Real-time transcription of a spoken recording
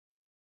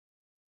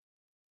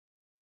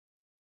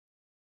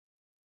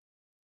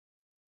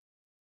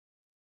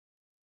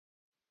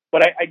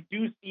But I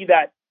do see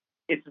that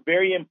it's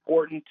very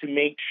important to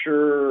make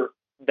sure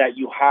that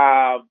you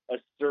have a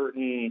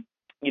certain,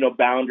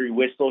 boundary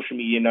with social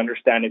media and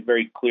understand it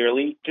very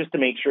clearly, just to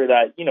make sure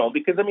that,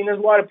 because there's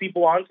a lot of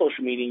people on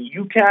social media and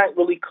you can't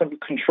really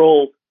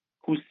control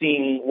who's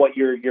seeing what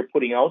you're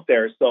putting out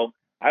there. So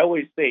I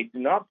always say, do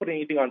not put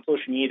anything on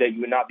social media that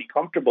you would not be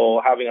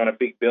comfortable having on a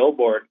big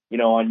billboard,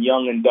 on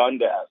Yonge and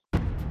Dundas.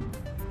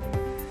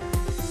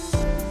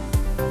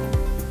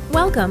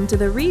 Welcome to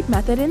the Reid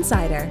Method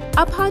Insider,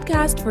 a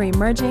podcast for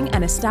emerging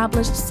and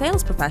established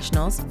sales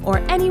professionals or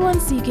anyone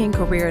seeking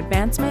career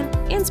advancement,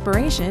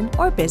 inspiration,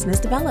 or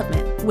business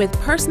development. With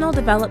personal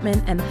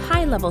development and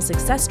high-level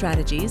success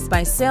strategies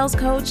by sales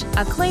coach,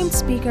 acclaimed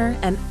speaker,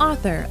 and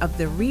author of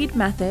the Reid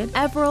Method,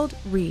 Reid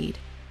Reid.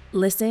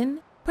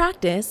 Listen,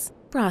 practice,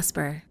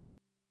 prosper.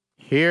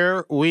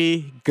 Here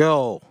we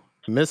go,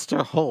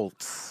 Mr.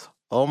 Holtz.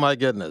 Oh my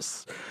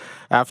goodness.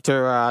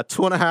 After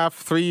 2.5,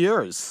 3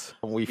 years,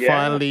 we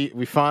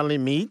finally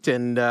meet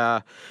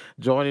and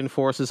joining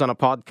forces on a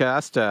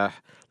podcast,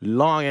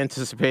 long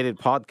anticipated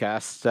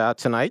podcast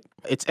tonight.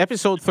 It's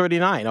episode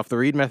 39 of the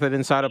Reid Method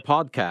Insider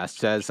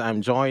Podcast, as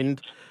I'm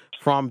joined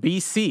from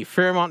BC,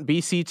 Fairmont,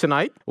 BC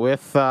tonight,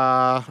 with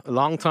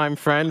longtime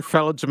friend,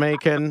 fellow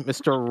Jamaican,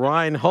 Mr.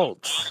 Ryan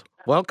Holtz.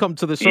 Welcome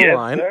to the show,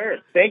 Ryan. Yes, sir.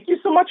 Thank you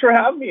so much for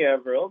having me,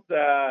 Everald.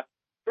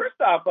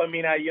 First off,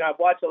 I've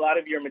watched a lot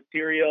of your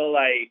material.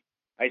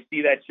 I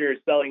see that you're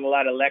selling a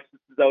lot of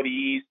Lexuses out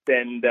east,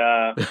 and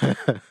I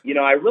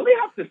really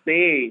have to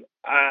say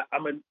I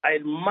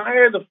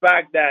admire the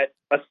fact that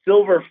a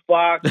silver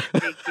fox,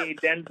 aka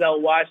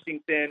Denzel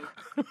Washington,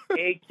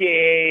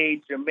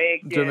 aka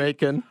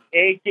Jamaican,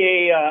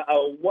 aka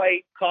a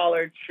white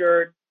collared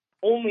shirt,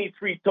 only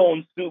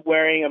 3-tone suit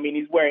wearing.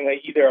 He's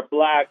wearing either a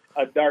black,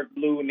 a dark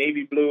blue,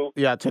 navy blue.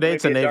 Yeah, today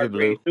it's a navy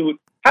blue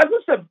suit. Has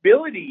this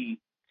ability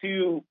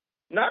to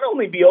not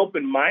only be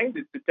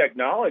open-minded to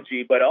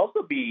technology, but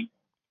also be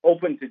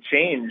open to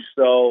change.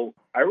 So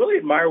I really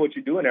admire what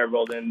you're doing,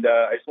 Everald, and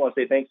I just want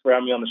to say thanks for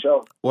having me on the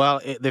show. Well,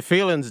 the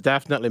feeling's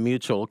definitely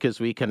mutual because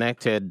we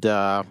connected,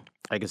 like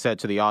I said,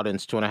 to the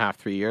audience 2.5,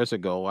 3 years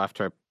ago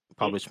after I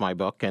published my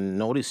book and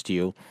noticed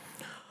you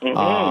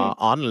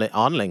on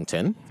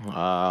LinkedIn,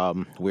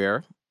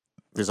 where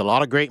there's a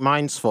lot of great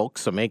minds,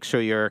 folks. So make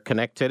sure you're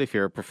connected. If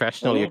you're a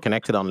professional, you're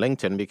connected on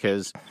LinkedIn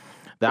because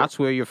that's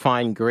where you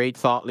find great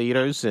thought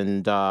leaders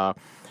and,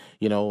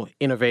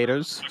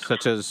 innovators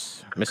such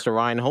as Mr.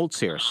 Ryan Holtz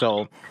here.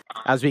 So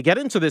as we get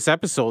into this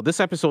episode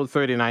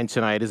 39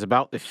 tonight is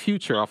about the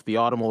future of the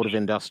automotive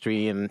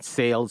industry and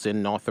sales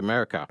in North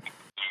America.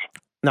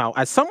 Now,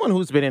 as someone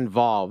who's been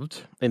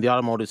involved in the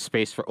automotive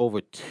space for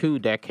over 2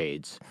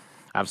 decades,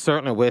 I've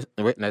certainly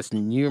witnessed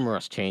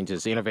numerous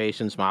changes,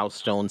 innovations,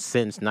 milestones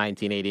since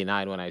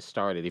 1989 when I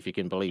started, if you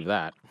can believe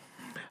that.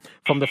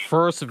 From the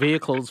first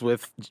vehicles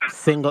with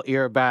single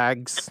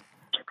airbags,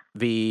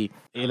 the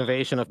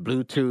innovation of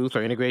Bluetooth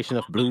or integration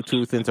of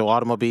Bluetooth into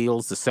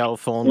automobiles, the cell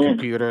phone,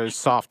 computers,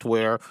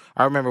 software.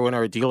 I remember when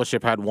our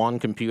dealership had one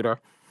computer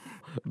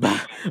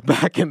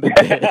back in the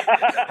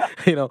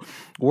day,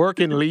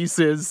 working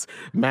leases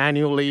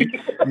manually.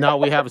 Now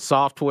we have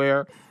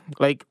software.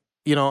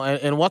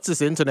 And what's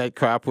this internet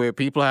crap where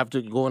people have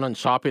to go on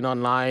shopping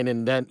online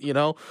and then,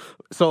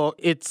 so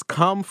it's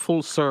come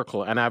full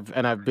circle. And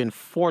I've been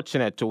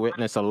fortunate to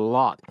witness a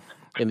lot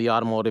in the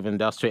automotive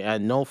industry.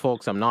 And no,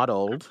 folks, I'm not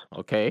old.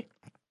 Okay.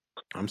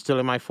 I'm still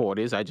in my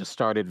 40s. I just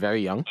started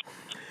very young.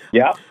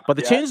 Yeah. But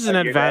the changes in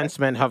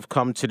advancement have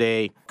coming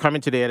today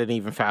at an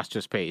even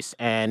faster pace.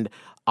 And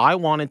I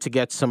wanted to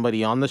get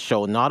somebody on the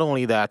show, not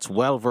only that's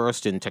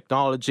well-versed in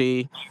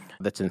technology,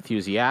 that's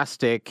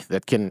enthusiastic,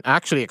 that can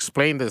actually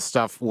explain this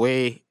stuff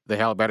way the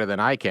hell better than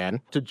I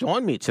can, to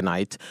join me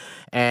tonight.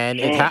 And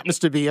it happens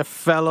to be a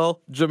fellow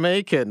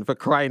Jamaican, for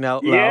crying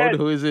out loud,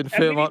 who is in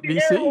Fairmont,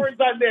 BC.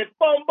 On this.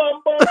 Boom,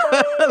 boom, boom,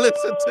 boom.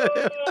 Listen to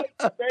him.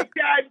 They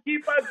can't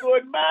keep a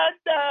good man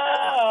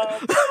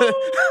down.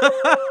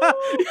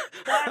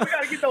 We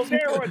got to get those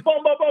air horns.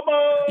 Boom, boom, boom,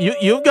 boom.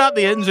 You've got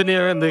the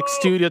engineer in the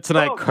studio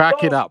tonight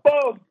cracking up.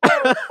 Boom,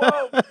 boom,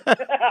 boom.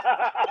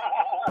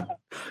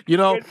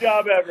 Good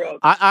job, Everald.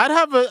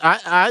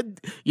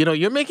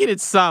 You're making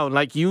it sound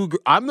like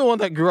I'm the one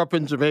that grew up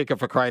in Jamaica,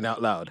 for crying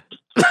out loud.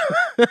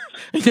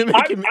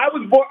 I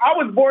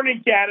was born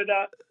in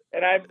Canada,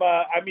 and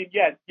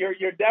yes,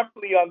 you're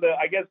definitely on the,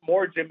 I guess,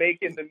 more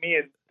Jamaican than me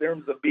in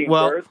terms of being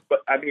birth.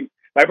 But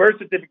my birth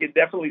certificate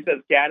definitely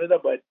says Canada,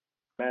 but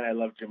man, I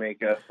love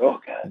Jamaica. Oh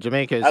God,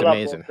 Jamaica is amazing. I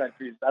love both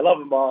countries. I love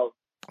them all.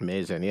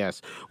 Amazing,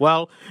 yes.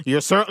 Well, you're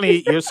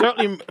certainly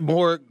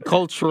more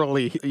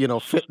culturally,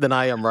 fit than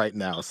I am right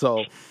now.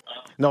 So,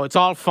 no, it's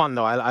all fun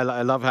though.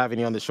 I love having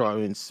you on the show.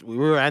 We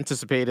were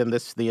anticipating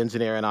this, the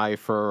engineer and I,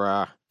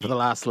 for the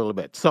last little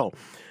bit. So,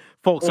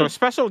 folks, our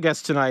special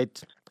guest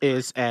tonight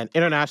is an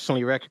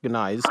internationally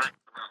recognized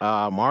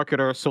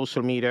marketer,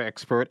 social media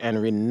expert,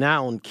 and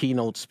renowned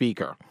keynote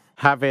speaker,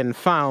 having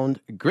found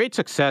great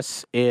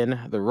success in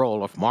the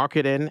role of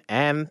marketing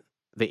and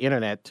the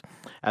internet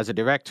as a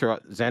director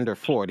at Zender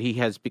Ford. He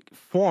has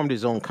formed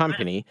his own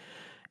company,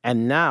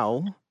 and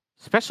now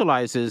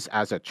specializes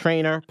as a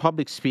trainer,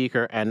 public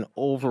speaker, and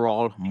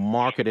overall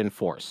marketing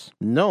force.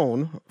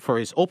 Known for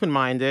his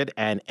open-minded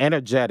and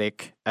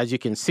energetic, as you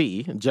can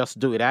see, just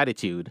do it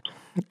attitude,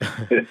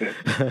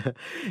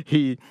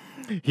 he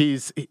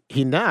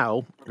he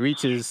now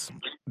reaches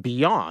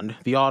beyond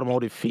the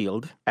automotive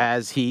field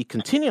as he's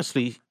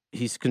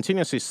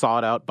continuously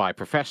sought out by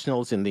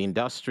professionals in the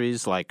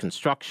industries like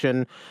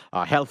construction,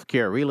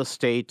 healthcare, real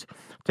estate,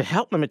 to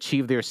help them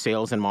achieve their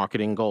sales and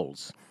marketing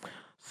goals.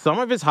 Some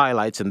of his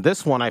highlights, and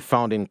this one I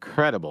found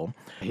incredible.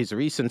 His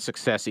recent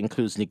success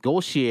includes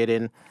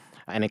negotiating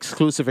an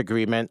exclusive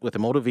agreement with the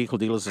Motor Vehicle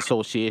Dealers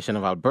Association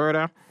of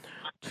Alberta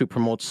to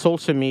promote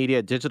social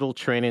media digital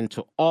training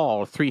to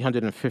all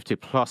 350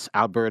 plus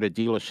Alberta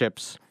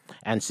dealerships,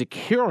 and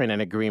securing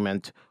an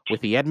agreement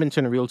with the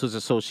Edmonton Realtors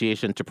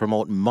Association to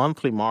promote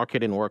monthly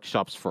marketing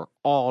workshops for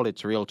all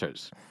its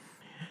realtors.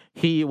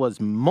 He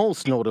was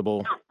most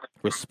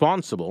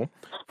responsible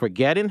for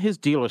getting his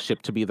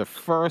dealership to be the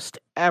first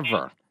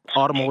ever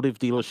automotive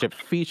dealership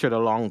featured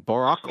along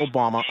Barack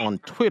Obama on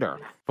Twitter.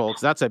 Folks,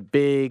 that's a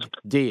big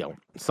deal.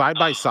 Side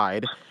by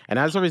side, and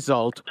as a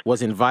result,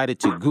 was invited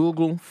to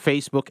Google,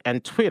 Facebook,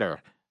 and Twitter,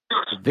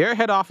 their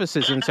head office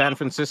is in San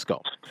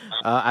Francisco,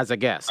 as a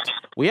guest.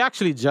 We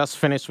actually just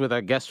finished with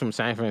a guest from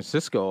San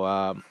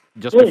Francisco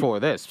just before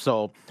this.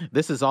 So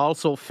this is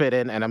also fit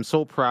in, and I'm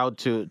so proud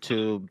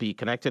to be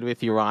connected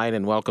with you, Ryan,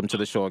 and welcome to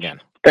the show again.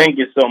 Thank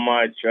you so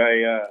much.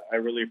 I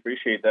really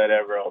appreciate that,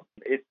 Everett.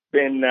 It's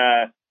been,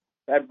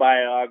 that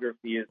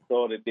biography is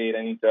so out of date.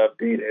 I need to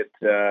update it.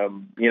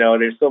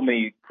 There's so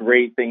many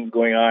great things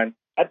going on.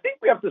 I think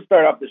we have to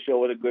start off the show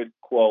with a good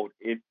quote.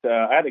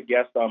 I had a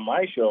guest on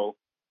my show,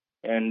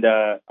 and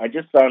I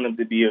just found him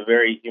to be a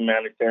very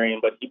humanitarian,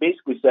 but he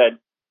basically said,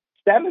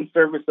 stand in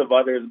service of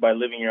others by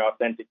living your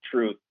authentic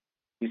truth.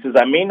 He says,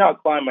 I may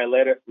not climb my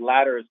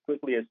ladder as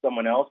quickly as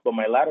someone else, but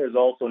my ladder is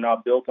also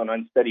not built on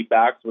unsteady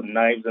backs with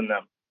knives in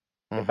them.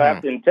 If I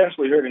have to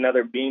intentionally hurt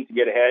another being to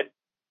get ahead,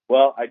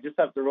 well, I just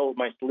have to roll up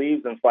my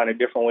sleeves and find a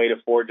different way to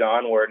forge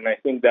onward. And I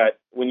think that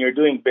when you're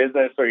doing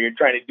business or you're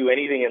trying to do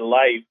anything in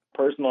life,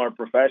 personal or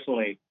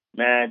professionally,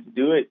 man, to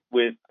do it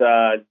with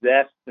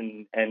zest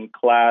and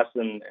class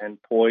and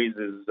poise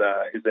is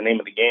the name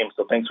of the game.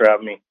 So thanks for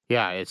having me.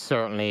 Yeah, it's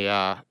certainly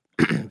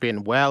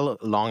been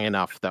long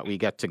enough that we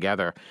get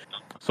together.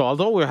 So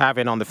although we're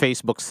having on the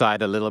Facebook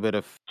side a little bit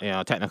of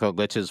technical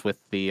glitches with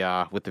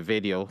the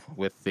video,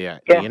 with the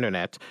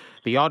internet,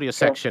 the audio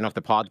section of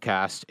the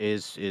podcast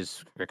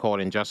is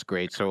recording just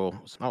great. So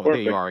there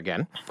you are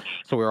again.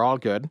 So we're all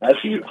good.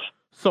 That's you.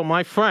 So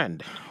my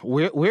friend,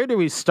 where do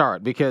we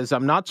start? Because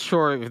I'm not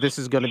sure if this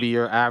is going to be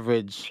your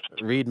average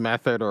Reid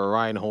Method or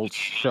Ryan Holtz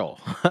show.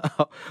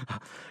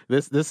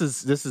 This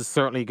is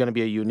certainly going to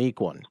be a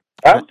unique one.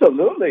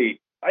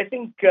 Absolutely. I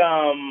think,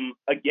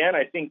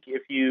 I think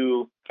if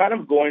you kind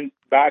of going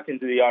back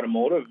into the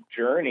automotive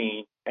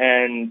journey,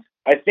 and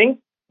I think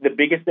the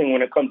biggest thing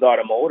when it comes to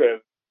automotive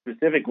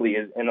specifically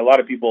is, and a lot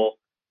of people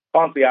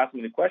constantly ask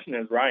me the question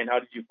is, Ryan, how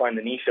did you find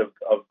the niche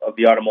of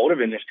the automotive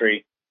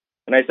industry?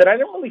 And I said, I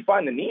didn't really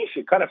find the niche.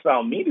 It kind of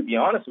found me, to be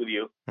honest with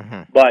you.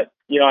 Mm-hmm. But,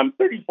 I'm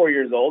 34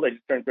 years old. I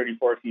just turned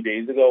 34 a few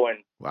days ago. And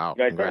wow,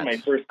 I started my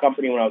first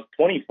company when I was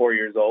 24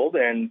 years old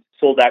and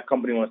sold that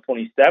company when I was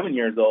 27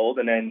 years old.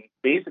 And then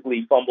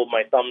basically fumbled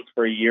my thumbs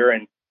for a year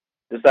and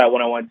decided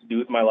what I wanted to do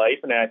with my life.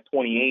 And at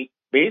 28,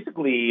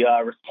 basically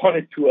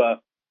responded to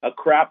a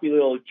crappy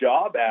little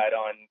job ad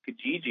on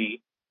Kijiji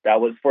that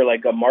was for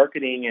like a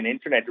marketing and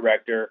internet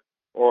director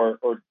or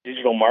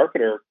digital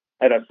marketer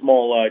at a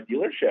small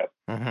dealership.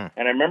 Mm-hmm.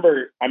 And I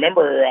remember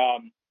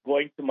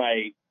going to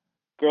my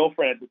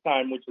girlfriend at the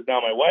time, which is now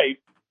my wife,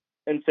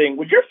 and saying,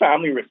 would your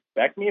family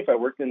respect me if I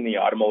worked in the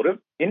automotive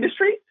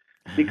industry?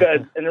 Because,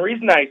 and the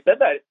reason I said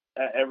that,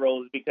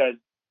 Everett, is because,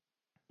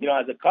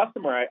 as a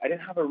customer, I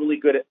didn't have a really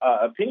good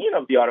opinion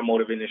of the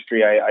automotive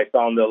industry. I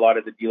found a lot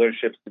of the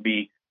dealerships to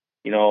be,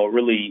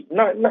 really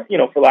not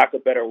for lack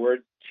of better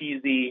words,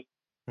 cheesy.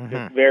 Mm-hmm.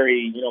 Just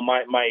very,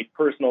 my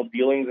personal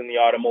dealings in the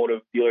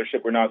automotive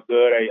dealership were not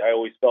good. I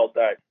always felt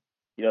that,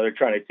 they're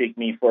trying to take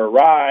me for a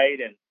ride.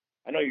 And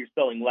I know you're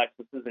selling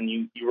Lexuses and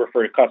you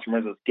refer to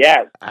customers as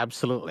guests.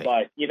 Absolutely.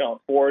 But,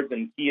 Fords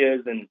and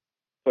Kias and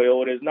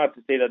Toyotas, not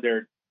to say that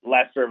they're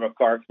lesser of a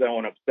car because I don't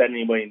want to upset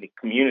anybody in the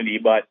community.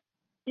 But,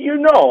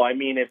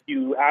 if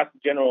you ask the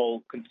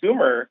general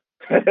consumer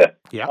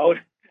out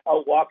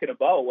walking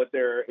about what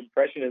their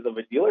impression is of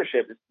a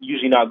dealership, it's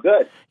usually not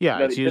good. Yeah,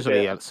 it's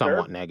usually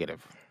somewhat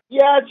negative.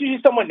 Yeah, it's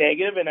usually somewhat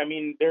negative,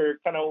 and they're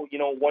kind of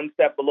one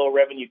step below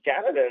Revenue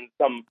Canada in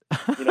some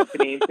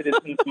Canadian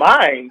citizens'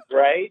 minds,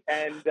 right?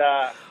 And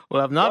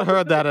well, I've not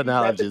heard that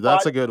analogy.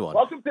 That's a good one.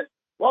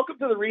 Welcome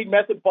to the Reid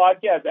Method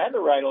Podcast and the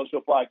Ryan Holtz Show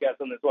podcast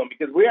on this one,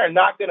 because we are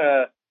not going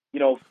to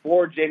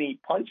forge any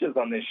punches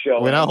on this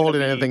show. We're not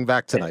holding anything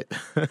back tonight.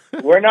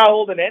 We're not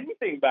holding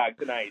anything back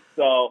tonight.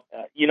 So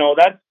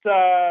that's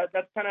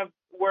kind of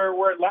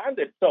where it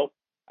landed. So.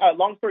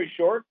 Long story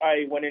short,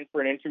 I went in for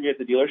an interview at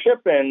the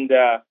dealership, and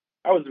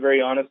I was very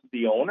honest with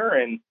the owner.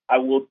 And I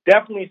will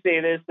definitely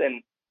say this,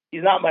 and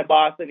he's not my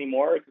boss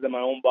anymore because I'm my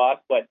own boss,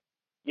 but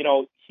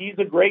he's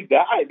a great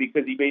guy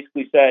because he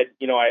basically said,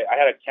 I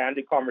had a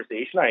candid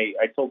conversation.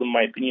 I told him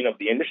my opinion of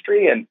the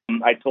industry, and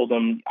I told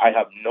him I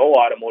have no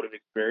automotive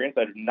experience.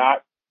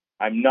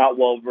 I'm not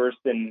well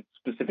versed in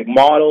specific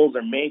models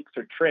or makes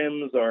or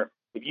trims. Or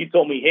if you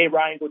told me, hey,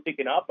 Ryan, go pick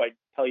it up, I'd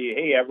tell you,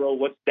 hey, Everett,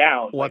 what's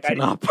down? What's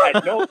up?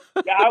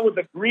 I was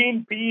a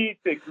green pea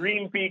to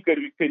green pea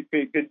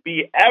could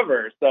be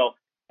ever. So,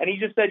 and he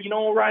just said,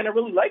 Ryan, I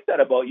really like that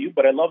about you,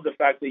 but I love the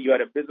fact that you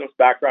had a business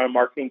background,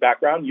 marketing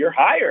background. You're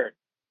hired.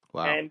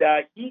 Wow. And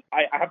I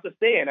have to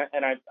say,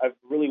 and I've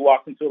really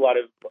walked into a lot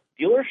of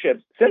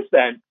dealerships since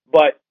then,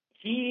 but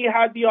he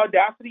had the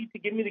audacity to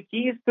give me the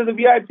keys to the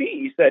VIP.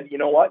 He said, you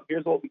know what,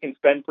 here's what we can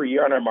spend per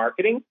year on our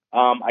marketing.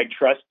 I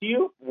trust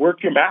you.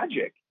 Work your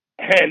magic.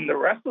 And the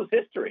rest was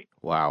history.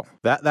 Wow.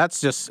 That's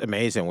just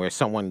amazing where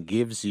someone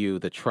gives you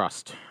the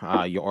trust,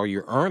 or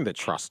you earn the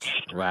trust,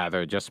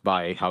 rather, just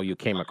by how you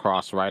came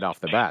across right off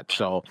the bat.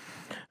 So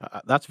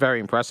that's very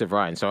impressive,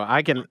 Ryan. So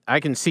I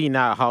can see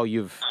now how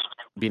you've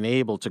been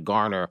able to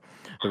garner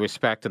the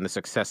respect and the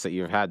success that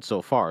you've had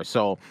so far.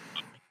 So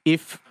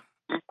if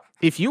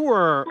you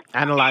were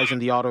analyzing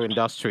the auto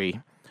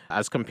industry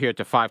as compared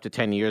to 5 to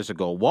 10 years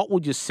ago, what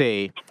would you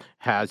say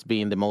has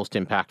been the most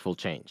impactful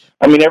change?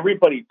 I mean,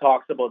 everybody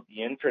talks about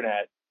the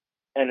internet,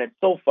 and it's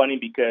so funny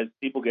because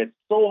people get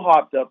so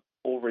hopped up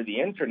over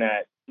the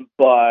internet,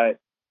 but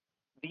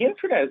the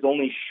internet has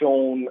only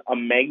shown a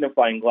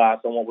magnifying glass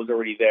on what was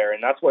already there,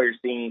 and that's why you're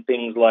seeing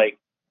things like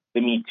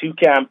the Me Too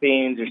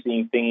campaigns. You're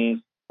seeing things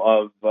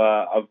of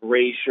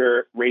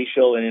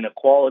racial and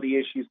inequality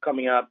issues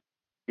coming up.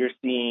 You're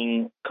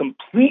seeing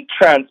complete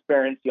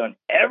transparency on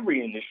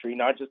every industry,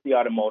 not just the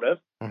automotive.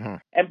 Mm-hmm.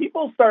 And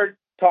people start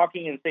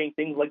talking and saying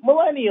things like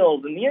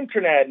millennials and the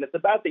internet, and it's a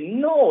bad thing.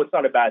 No, it's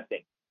not a bad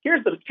thing.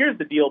 Here's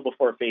the deal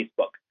before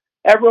Facebook.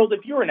 Everald,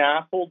 if you were an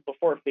asshole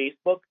before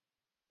Facebook,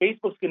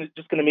 Facebook's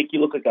just going to make you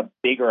look like a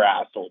bigger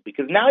asshole,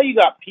 because now you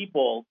got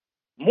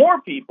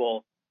more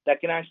people that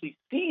can actually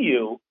see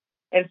you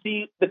and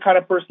see the kind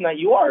of person that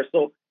you are.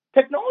 So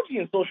technology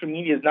and social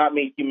media has not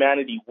made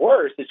humanity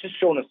worse. It's just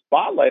shown a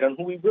spotlight on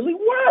who we really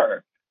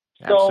were.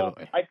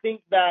 Absolutely. So I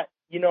think that,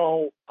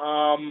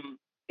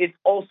 it's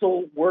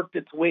also worked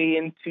its way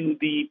into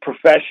the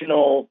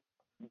professional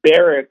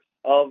barracks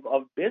of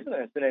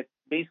business. And it's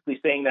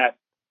basically saying that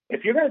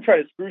if you're going to try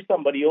to screw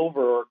somebody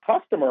over, or a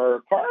customer or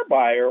a car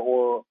buyer,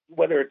 or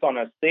whether it's on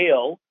a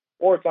sale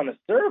or it's on a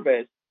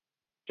service,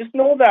 just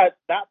know that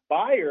that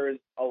buyer is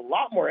a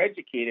lot more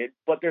educated,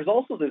 but there's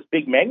also this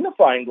big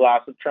magnifying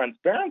glass of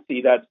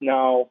transparency that's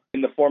now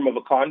in the form of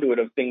a conduit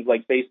of things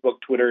like Facebook,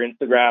 Twitter,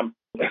 Instagram,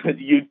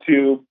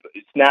 YouTube,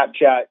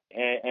 Snapchat,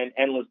 and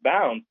endless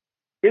bounds.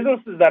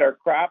 Businesses that are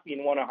crappy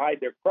and want to hide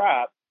their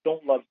crap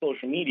don't love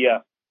social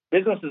media.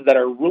 Businesses that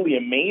are really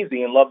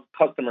amazing and love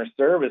customer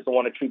service and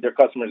want to treat their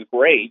customers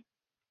great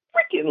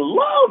freaking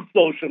love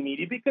social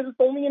media because it's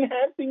only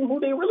enhancing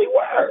who they really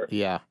were.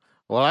 Yeah.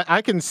 Well,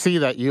 I can see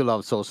that you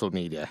love social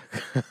media.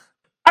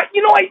 I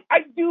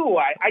do.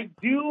 I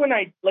do. And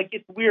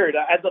it's weird.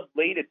 As of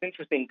late, it's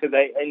interesting because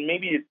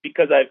maybe it's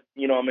because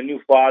I'm a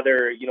new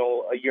father, a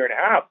year and a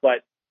half,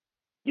 but,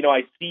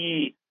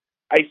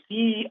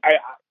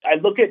 I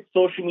look at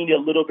social media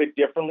a little bit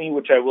differently,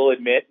 which I will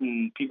admit,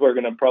 and people are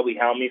going to probably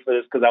hound me for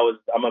this because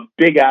I'm a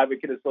big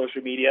advocate of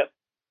social media.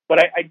 But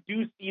I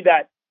do see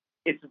that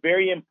it's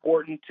very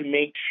important to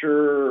make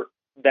sure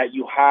that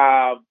you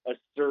have a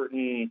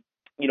certain,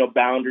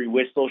 boundary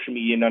with social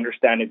media and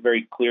understand it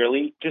very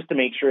clearly, just to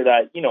make sure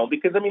that,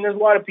 because, there's a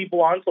lot of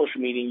people on social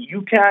media. And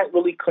you can't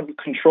really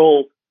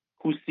control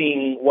who's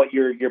seeing what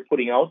you're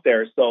putting out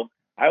there. So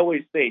I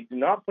always say, do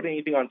not put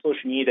anything on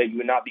social media that you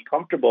would not be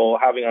comfortable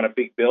having on a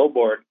big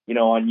billboard,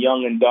 on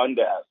Yonge and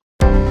Dundas.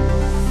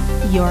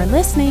 You're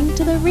listening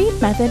to the Reid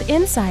Method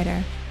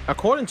Insider.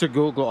 According to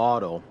Google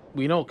Auto,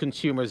 we know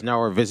consumers now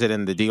are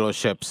visiting the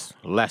dealerships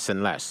less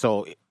and less.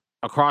 So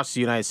across the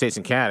United States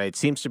and Canada, it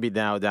seems to be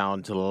now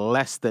down to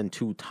less than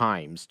 2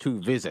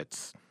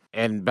 visits.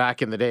 And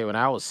back in the day when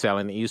I was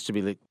selling, it used to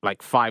be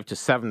like 5 to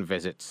 7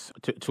 visits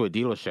to a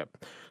dealership.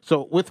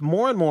 So with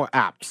more and more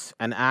apps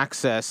and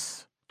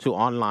access to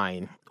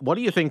online, what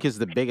do you think is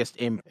the biggest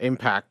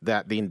impact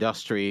that the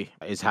industry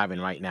is having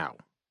right now?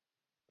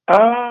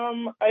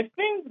 I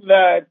think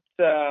that,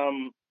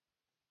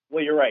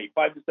 you're right.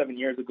 5 to 7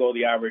 years ago,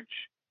 the average,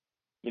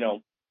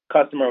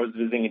 customer was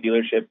visiting a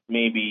dealership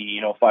maybe,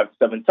 5 to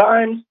 7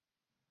 times.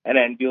 And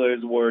then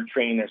dealers were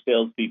training their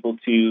salespeople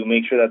to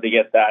make sure that they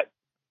get that,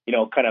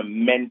 kind of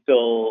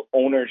mental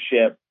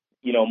ownership,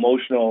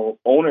 emotional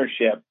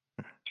ownership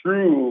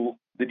through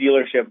the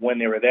dealership when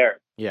they were there.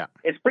 Yeah.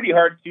 It's pretty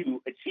hard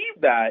to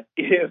achieve that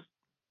if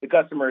the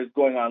customer is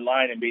going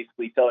online and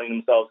basically telling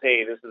themselves,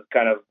 hey, this is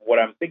kind of what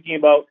I'm thinking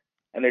about.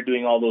 And they're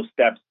doing all those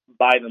steps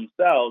by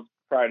themselves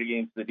prior to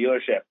getting to the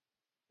dealership.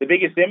 The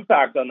biggest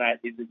impact on that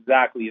is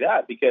exactly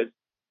that, because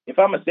if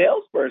I'm a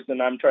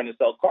salesperson, I'm trying to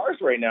sell cars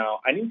right now,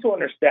 I need to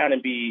understand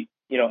and be,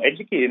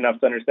 educated enough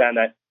to understand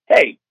that,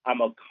 hey,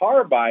 I'm a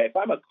car buyer. If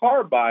I'm a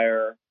car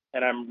buyer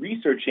and I'm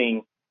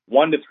researching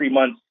 1 to 3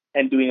 months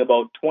and doing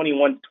about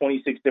 21 to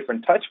 26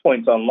 different touch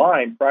points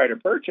online prior to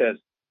purchase,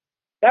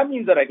 that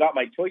means that I got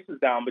my choices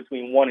down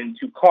between 1 and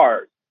 2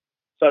 cars.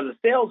 So as a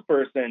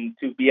salesperson,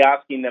 to be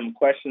asking them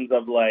questions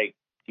of like,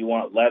 do you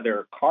want leather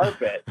or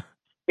carpet,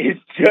 is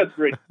just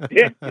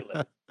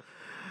ridiculous.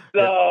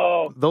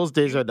 So those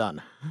days are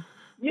done.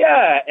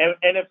 Yeah,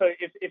 and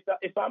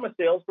if I'm a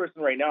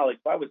salesperson right now, like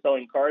if I was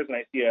selling cars and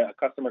I see a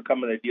customer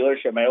come to the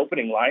dealership, my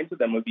opening line to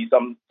them would be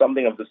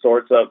something of the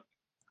sorts of,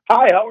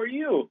 "Hi, how are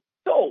you?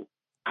 So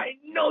I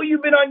know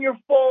you've been on your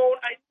phone.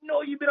 I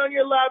know you've been on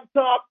your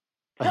laptop.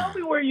 Tell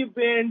me where you've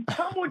been.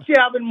 Tell me what you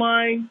have in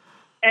mind,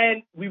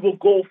 and we will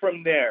go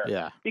from there."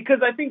 Yeah.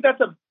 Because I think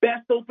that's a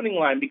best opening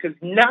line, because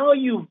now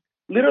you've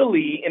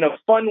literally, in a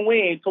fun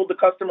way, told the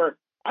customer,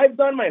 I've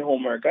done my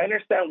homework. I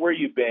understand where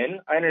you've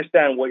been. I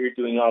understand what you're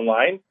doing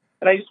online.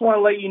 And I just want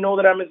to let you know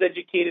that I'm as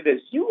educated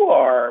as you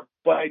are,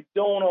 but I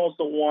don't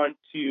also want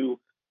to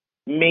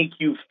make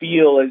you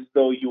feel as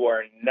though you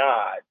are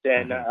not.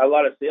 And a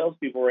lot of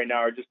salespeople right now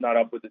are just not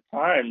up with the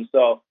time.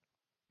 So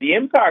the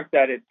impact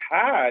that it's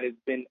had has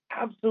been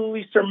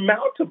absolutely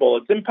surmountable.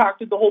 It's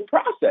impacted the whole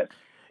process.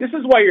 This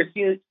is why you're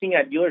seeing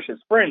at dealerships.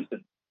 For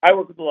instance, I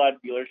work with a lot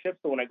of dealerships,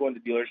 so when I go into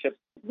dealerships,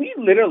 we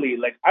literally,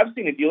 like, I've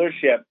seen a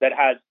dealership that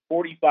has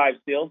 45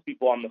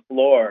 salespeople on the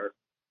floor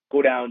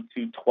go down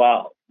to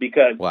 12.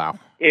 Because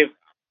if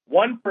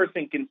one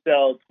person can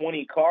sell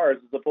 20 cars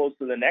as opposed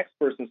to the next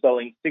person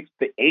selling 6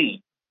 to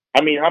 8,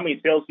 I mean, how many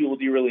salespeople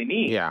do you really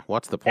need? Yeah,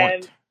 what's the point?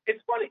 And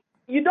it's funny.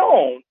 You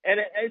don't. And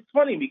it's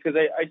funny because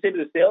I say to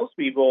the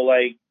salespeople,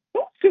 like,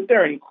 don't sit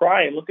there and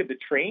cry and look at the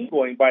train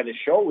going by the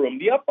showroom.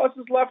 The up bus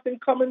is left and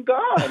come and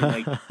gone.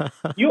 Like,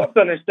 you have to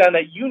understand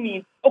that you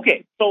need.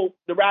 Okay, so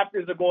the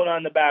Raptors are going on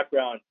in the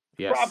background.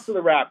 Yes. Props to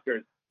the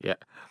Raptors. Yeah,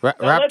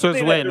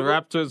 Raptors win.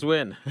 Raptors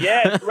win.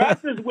 Yes,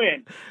 Raptors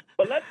win.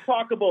 But let's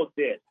talk about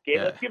this. Okay,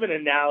 Let's give an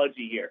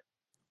analogy here.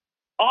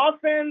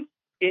 Offense.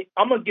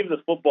 I'm gonna give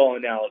the football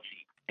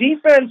analogy.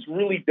 Defense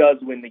really does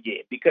win the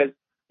game, because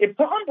if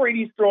Tom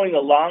Brady's throwing a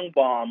long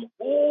bomb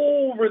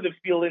over the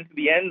field into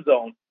the end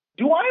zone,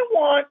 do I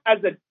want, as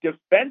a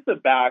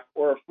defensive back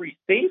or a free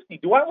safety,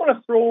 do I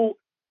want to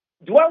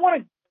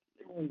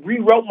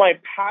reroute my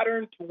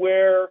pattern to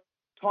where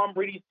Tom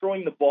Brady's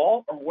throwing the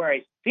ball or where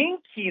I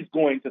think he's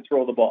going to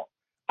throw the ball?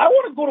 I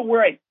want to go to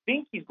where I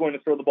think he's going to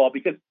throw the ball,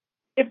 because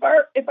if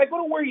I go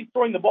to where he's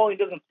throwing the ball and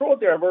he doesn't throw it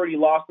there, I've already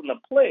lost on the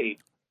play.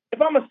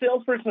 If I'm a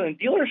salesperson in a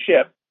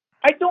dealership,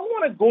 I don't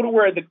want to go to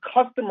where the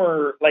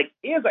customer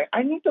is.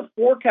 I need to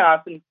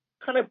forecast and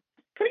kind of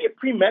get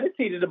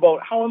premeditated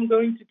about how I'm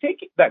going to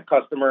take that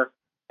customer,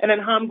 and then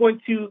how I'm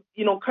going to,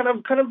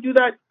 kind of do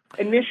that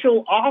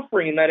initial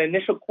offering and that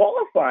initial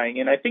qualifying.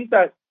 And I think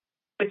that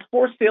it's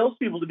forced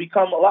salespeople to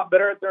become a lot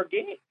better at their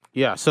game.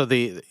 Yeah. So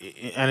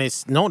and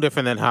it's no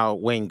different than how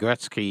Wayne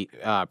Gretzky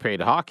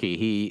played hockey.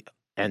 He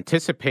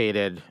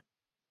anticipated.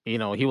 He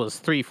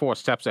was 3-4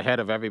 steps ahead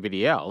of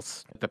everybody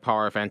else. The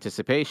power of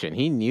anticipation.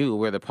 He knew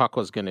where the puck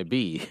was going to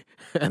be,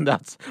 and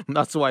that's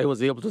why he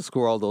was able to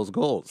score all those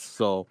goals.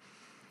 So,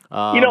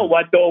 you know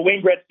what though?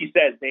 Wayne Gretzky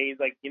says, hey, he's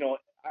like,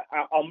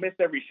 I'll miss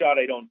every shot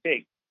I don't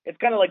take. It's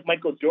kind of like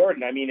Michael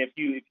Jordan. I mean, if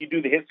you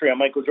do the history on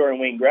Michael Jordan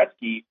and Wayne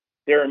Gretzky,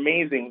 they're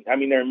amazing. I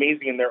mean, they're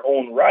amazing in their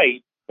own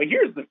right. But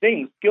here's the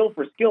thing: skill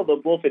for skill,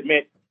 they'll both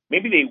admit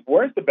maybe they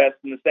weren't the best,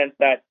 in the sense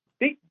that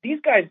these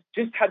guys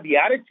just had the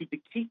attitude to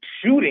keep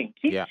shooting,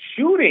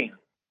 shooting.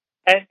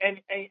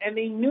 And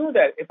they knew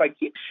that if I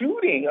keep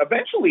shooting,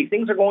 eventually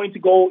things are going to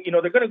go,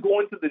 they're going to go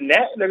into the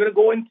net, and they're going to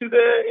go into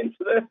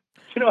the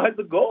as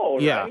a goal.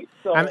 Yeah. Right?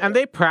 So, and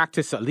they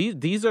practice.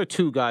 These are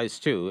two guys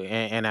too.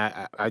 And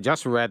I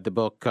just read the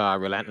book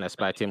Relentless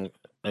by Tim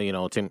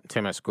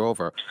S.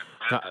 Grover,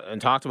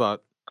 and talked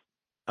about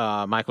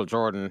Michael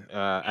Jordan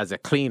as a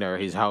cleaner.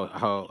 He's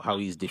how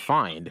he's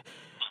defined.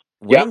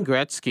 Wayne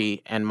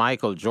Gretzky and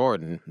Michael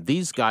Jordan,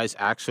 these guys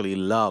actually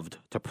loved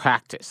to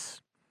practice,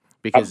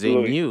 because they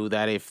knew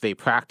that if they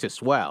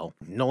practiced well,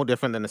 no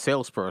different than a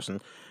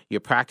salesperson, you're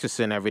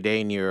practicing every day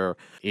in your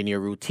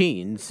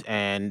routines,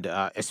 and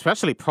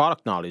especially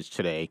product knowledge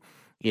today,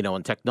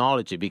 and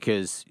technology,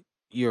 because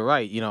you're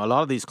right. A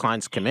lot of these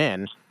clients come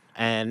in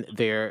and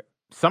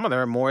some of them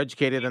are more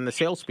educated than the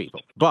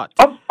salespeople. But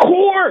of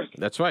course,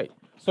 that's right.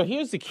 So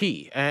here's the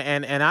key,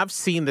 and I've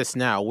seen this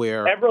now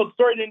where Everett,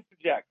 sorry to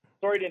interject.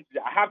 I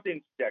have to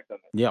interject on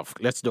this. Yeah,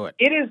 let's do it.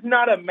 It is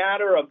not a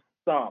matter of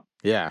some.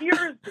 Yeah.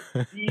 Here's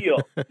the deal.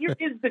 Here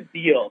is the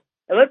deal.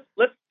 And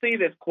let's say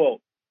this quote: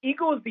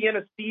 "Ego is the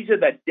anesthesia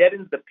that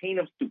deadens the pain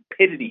of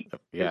stupidity."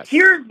 Yes.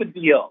 Here's the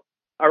deal.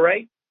 All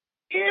right.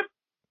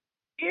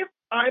 If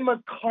I'm a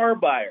car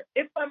buyer,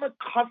 if I'm a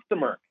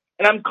customer,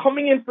 and I'm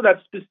coming in for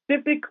that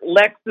specific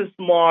Lexus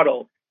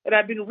model, and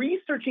I've been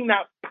researching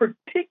that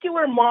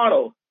particular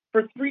model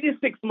for 3 to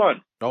 6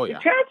 months. Oh yeah.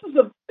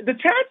 The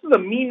chances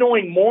of me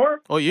knowing more.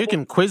 Oh, you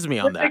can quiz me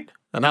on that,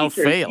 and I'll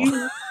fail.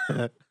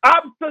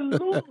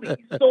 Absolutely.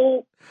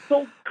 So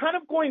kind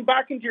of going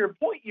back into your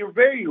point, you're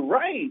very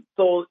right.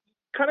 So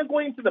kind of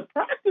going into the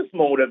practice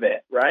mode of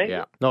it, right?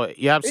 Yeah. No,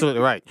 you're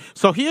absolutely right.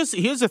 So here's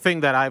the thing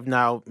that I've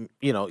now,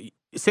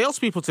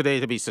 salespeople today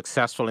to be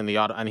successful in the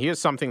auto, and here's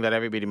something that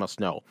everybody must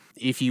know.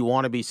 If you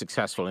want to be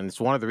successful, and it's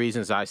one of the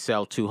reasons I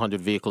sell 200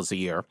 vehicles a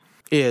year,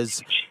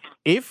 is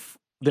if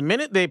the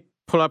minute they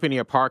pull up in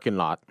your parking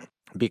lot,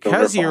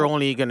 because you're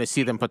only going to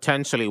see them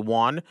potentially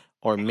one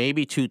or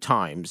maybe two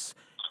times,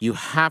 you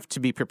have to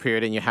be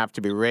prepared and you have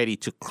to be ready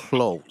to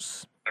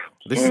close.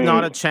 This is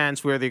not a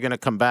chance where they're going to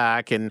come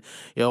back and,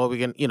 we're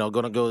going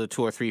to go to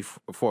two or three,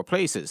 four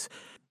places.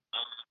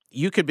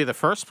 You could be the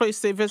first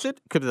place they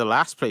visit, could be the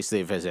last place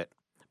they visit.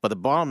 But the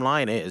bottom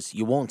line is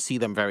you won't see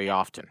them very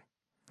often.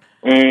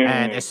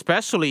 And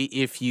especially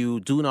if you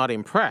do not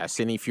impress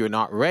and if you're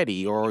not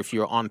ready or if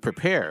you're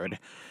unprepared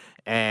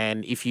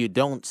and if you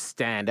don't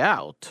stand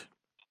out,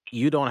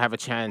 you don't have a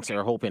chance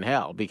or hope in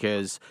hell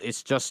because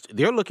it's just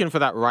they're looking for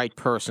that right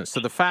person. So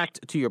the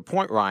fact, to your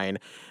point, Ryan,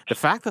 the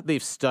fact that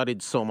they've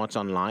studied so much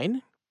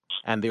online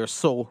and they're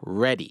so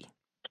ready,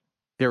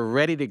 they're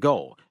ready to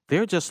go.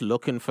 They're just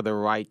looking for the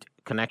right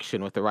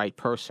connection with the right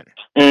person.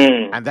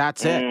 And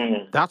that's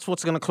it. That's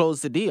what's going to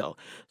close the deal.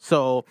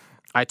 So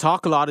I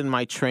talk a lot in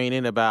my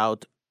training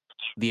about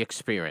the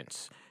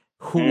experience.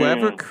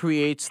 Whoever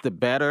creates the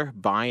better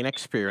buying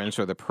experience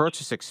or the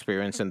purchase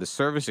experience and the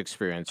service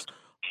experience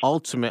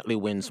ultimately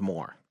wins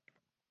more.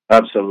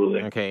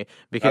 Absolutely. Okay?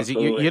 Because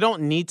you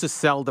don't need to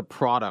sell the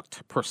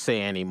product per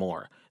se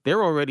anymore.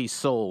 They're already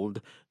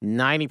sold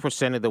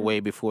 90% of the way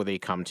before they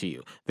come to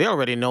you. They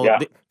already know. Yeah.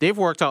 They've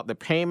worked out the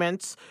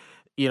payments.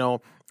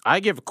 I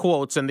give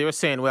quotes and they're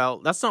saying, well,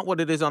 that's not what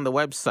it is on the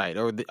website.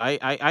 Or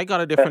I got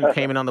a different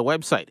payment on the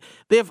website.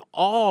 They've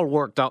all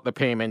worked out the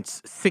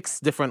payments 6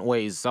 different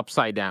ways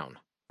upside down.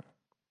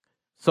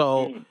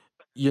 So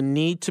you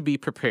need to be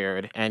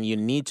prepared and you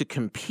need to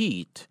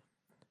compete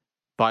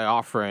by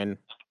offering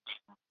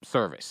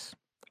service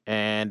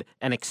and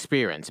an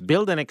experience,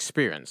 build an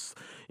experience.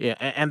 Yeah,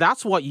 and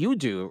that's what you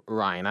do,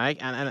 Ryan.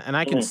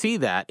 I can see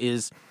that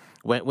is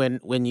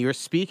when you're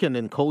speaking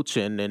and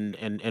coaching and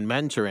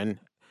mentoring,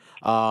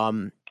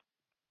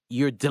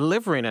 you're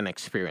delivering an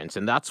experience,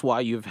 and that's why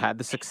you've had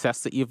the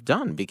success that you've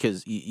done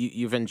because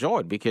you've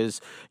enjoyed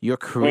because you're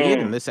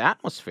creating this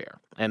atmosphere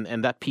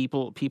and that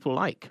people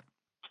like.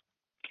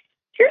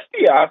 Here's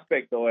the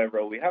aspect, though,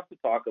 Evro, we have to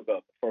talk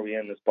about before we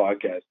end this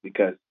podcast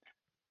because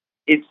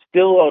it's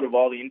still out of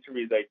all the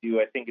interviews I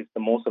do, I think it's the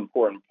most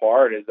important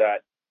part is that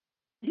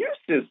you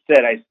just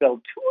said I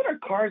sell 200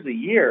 cars a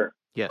year.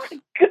 Yes. My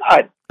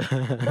God.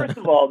 First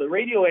of all, the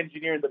radio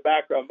engineer in the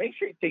background, make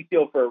sure he takes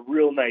you out for a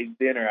real nice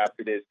dinner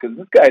after this because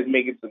this guy's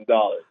making some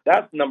dollars.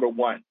 That's number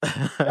one.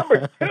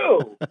 Number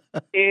two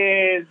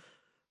is,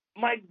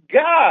 my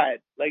God,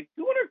 like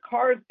 200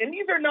 cars, and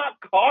these are not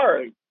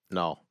cars.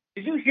 No.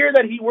 Did you hear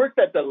that he works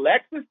at the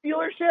Lexus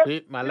dealership?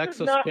 See, my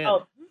Lexus spin.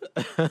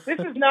 This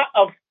is not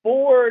a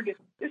Ford.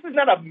 This is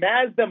not a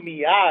Mazda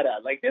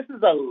Miata. Like, this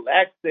is a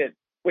Lexus,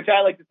 which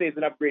I like to say is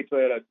an upgrade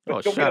Toyota.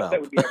 But don't shut up.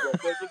 With me,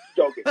 just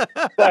joking.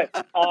 But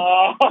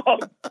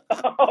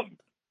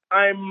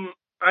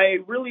I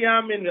really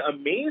am in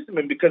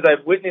amazement because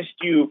I've witnessed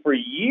you for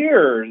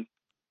years,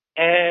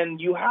 and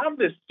you have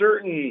this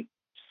certain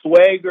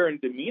swagger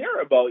and demeanor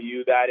about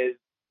you that is,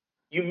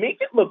 you make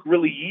it look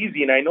really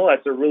easy. And I know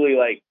that's a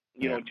really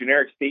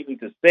generic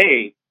statement to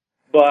say,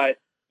 but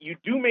you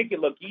do make it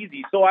look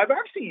easy. So I've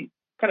actually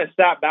kind of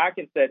sat back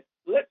and said,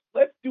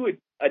 let's do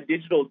a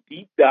digital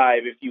deep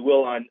dive, if you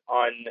will, on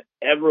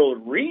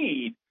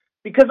Reid,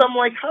 because I'm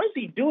like, how does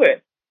he do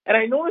it? And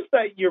I noticed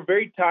that you're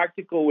very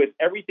tactical with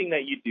everything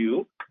that you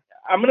do.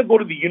 I'm going to go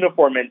to the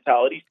uniform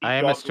mentality. I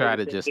am a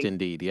strategist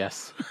indeed,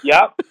 yes.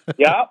 Yep.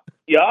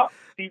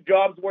 Steve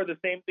Jobs wore the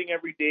same thing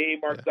every day.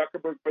 Mark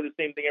Zuckerberg wore the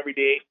same thing every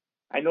day.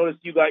 I noticed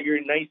you got your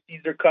nice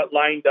Caesar cut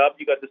lined up.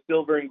 You got the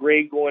silver and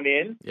gray going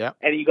in. Yeah.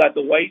 And you got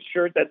the white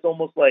shirt that's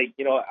almost like,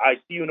 I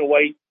see you in a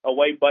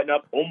white button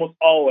up almost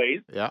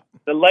always. Yeah.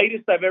 The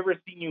lightest I've ever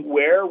seen you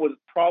wear was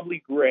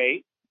probably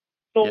gray.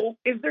 So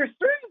is there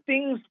certain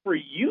things for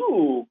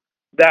you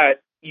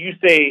that you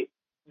say,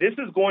 this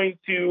is going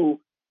to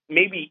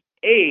maybe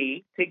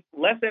take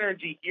less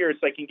energy here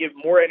so I can give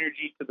more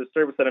energy to the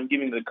service that I'm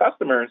giving to the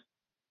customers?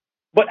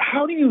 But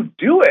how do you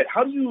do it?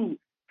 How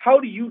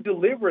do you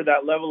deliver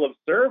that level of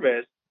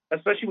service,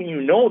 especially when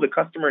you know the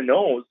customer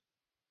knows,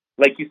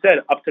 like you said,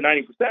 up to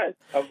 90%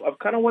 of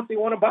kind of what they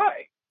want to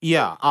buy?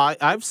 Yeah,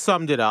 I've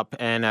summed it up,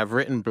 and I've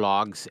written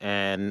blogs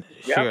and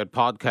shared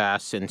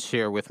podcasts and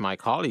share with my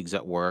colleagues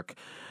at work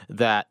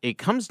that it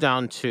comes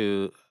down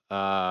to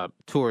 2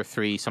 or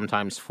 3,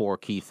 sometimes 4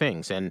 key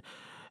things. And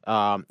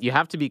you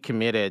have to be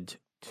committed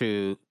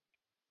to,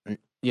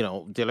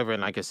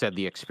 delivering, like I said,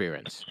 the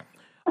experience.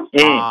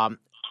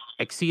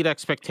 Exceed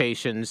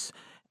expectations,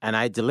 and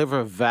I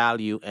deliver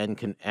value and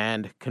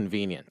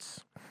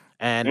convenience.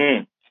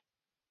 And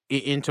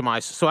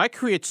so I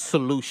create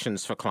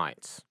solutions for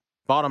clients.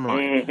 Bottom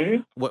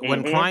line,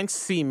 when clients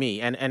see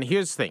me, and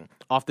here's the thing: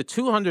 of the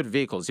 200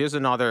 vehicles, here's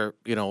another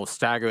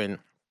staggering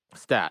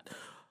stat.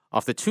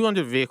 Of the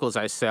 200 vehicles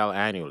I sell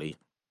annually,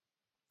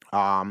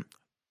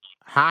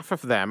 half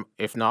of them,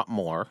 if not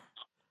more,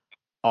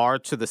 are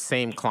to the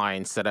same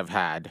clients that I've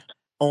had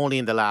only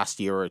in the last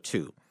year or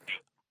two.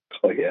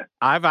 Oh, yeah.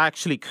 I've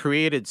actually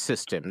created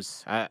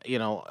systems,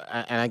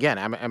 and again,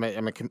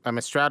 I'm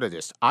a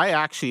strategist. I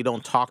actually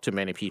don't talk to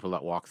many people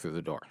that walk through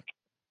the door.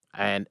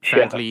 And Yeah.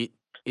 frankly,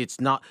 it's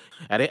not,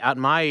 at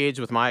my age,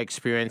 with my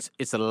experience,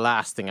 it's the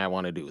last thing I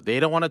want to do. They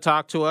don't want to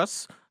talk to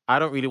us. I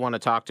don't really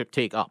want to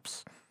take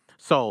ups.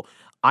 So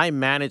I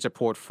manage a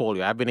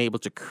portfolio. I've been able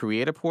to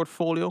create a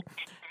portfolio,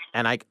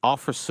 and I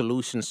offer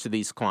solutions to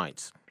these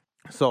clients.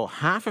 So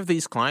half of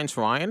these clients,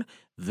 Ryan,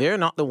 they're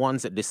not the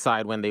ones that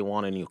decide when they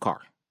want a new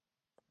car.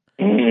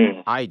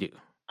 I do,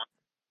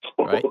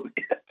 right? Oh,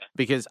 yeah.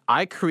 Because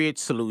I create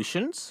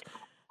solutions.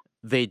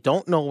 They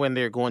don't know when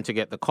they're going to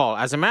get the call.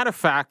 As a matter of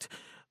fact,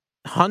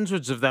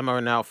 hundreds of them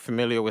are now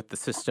familiar with the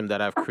system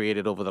that I've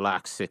created over the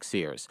last 6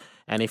 years.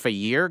 And if a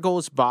year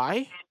goes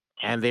by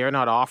and they're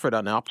not offered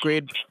an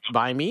upgrade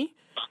by me,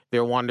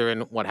 they're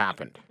wondering what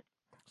happened.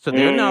 So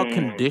they're now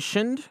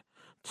conditioned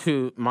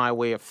to my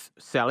way of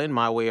selling,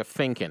 my way of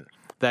thinking,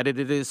 that it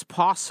is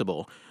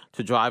possible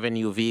to drive a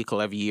new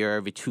vehicle every year,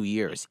 every 2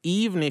 years,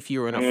 even if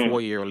you're in a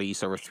 4-year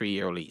lease or a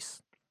 3-year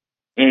lease,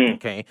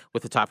 okay,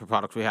 with the type of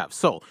product we have.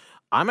 So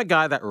I'm a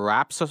guy that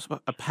wraps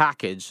up a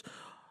package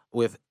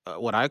with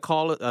what I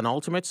call an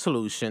ultimate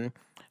solution,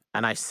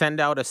 and I send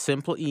out a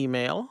simple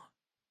email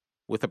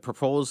with a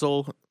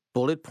proposal,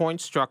 bullet point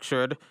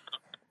structured,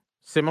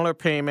 similar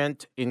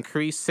payment,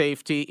 increased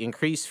safety,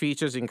 increased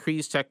features,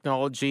 increased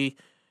technology.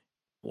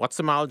 What's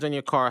the mileage on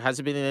your car? Has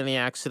it been in any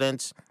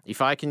accidents?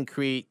 If I can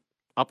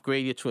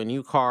upgrade you to a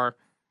new car,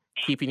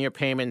 keeping your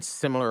payments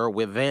similar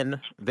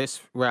within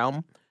this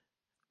realm,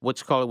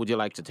 which color would you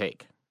like to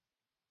take?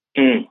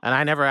 And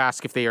I never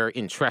ask if they are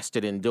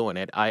interested in doing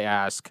it. I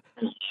ask,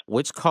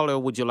 which color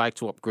would you like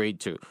to upgrade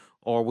to?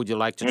 Or would you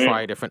like to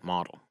try a different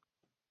model?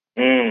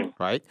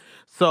 Right?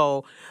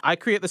 So I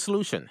create the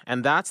solution.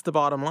 And that's the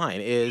bottom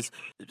line is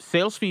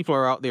salespeople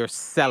are out there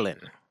selling.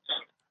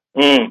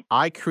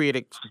 I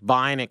create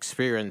buying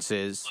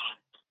experiences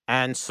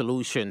and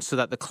solutions so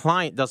that the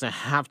client doesn't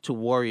have to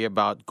worry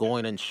about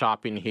going and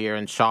shopping here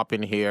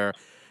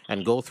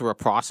and go through a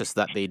process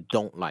that they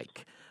don't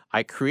like.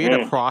 I create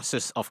a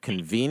process of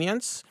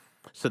convenience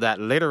so that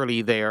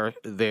literally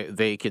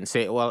they can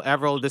say, well,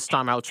 Everell, this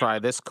time I'll try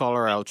this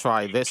color, I'll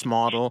try this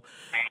model,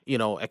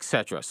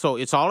 etc. So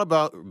it's all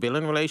about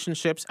building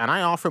relationships, and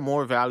I offer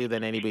more value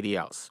than anybody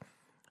else.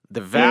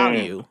 The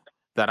value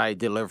that I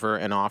deliver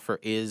and offer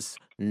is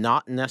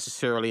not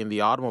necessarily in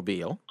the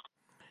automobile,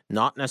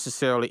 not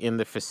necessarily in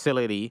the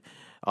facility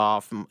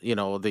of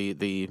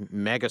the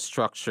mega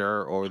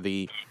structure or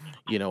the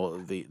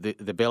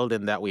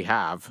building that we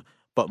have,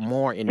 but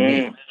more in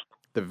me.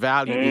 The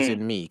value is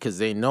in me because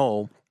they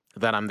know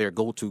that I'm their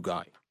go-to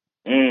guy.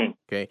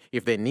 Okay,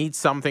 if they need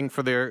something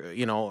for their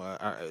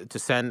to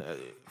send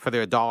for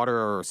their daughter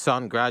or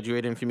son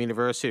graduating from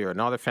university or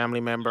another family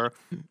member,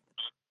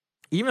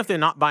 even if they're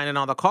not buying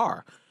another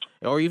car,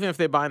 or even if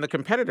they're buying the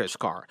competitor's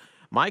car,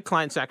 my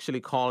clients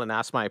actually call and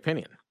ask my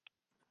opinion.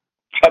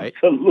 Right?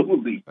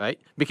 Absolutely. Right?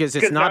 Because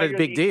it's not a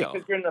big deal.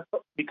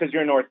 Because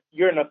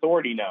you're an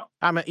authority now.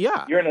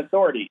 Yeah. You're an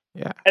authority.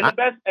 Yeah. And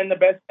the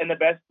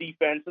best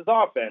defense is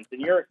offense.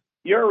 And you're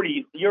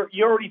already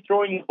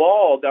throwing the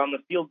ball down the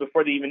field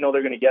before they even know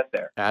they're going to get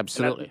there.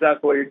 Absolutely.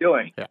 That's what you're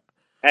doing. Yeah.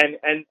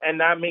 And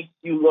that makes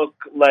you look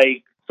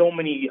like so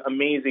many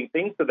amazing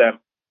things to them.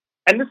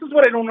 And this is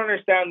what I don't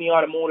understand in the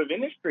automotive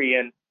industry.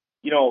 And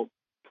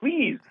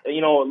please,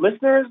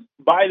 listeners,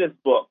 buy this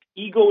book.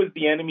 Ego is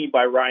the Enemy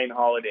by Ryan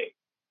Holiday.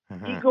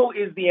 Ego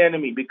is the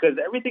enemy because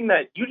everything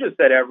that you just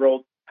said,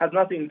 Everett, has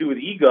nothing to do with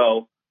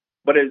ego,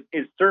 but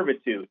is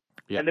servitude.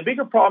 Yeah. And the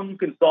bigger problem you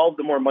can solve,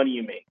 the more money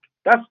you make.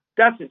 That's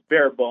just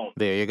bare bones.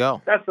 There you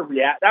go. That's the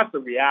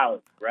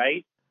reality,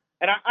 right?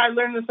 And I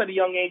learned this at a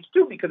young age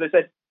too because I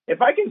said,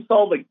 if I can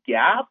solve a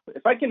gap,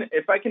 if I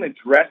can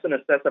address and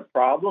assess a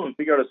problem and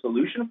figure out a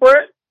solution for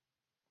it,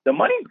 the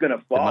money's going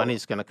to fall. The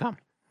money's going to come.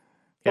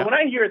 So when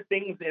I hear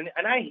things,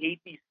 and I hate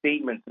these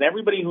statements, and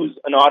everybody who's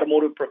an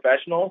automotive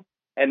professional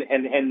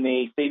and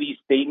they say these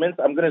statements,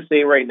 I'm going to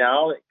say right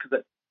now,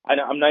 because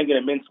I'm not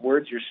going to mince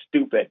words, you're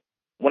stupid.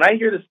 When I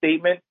hear the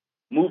statement,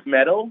 move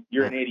metal,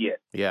 you're an idiot.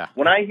 Yeah.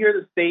 When I hear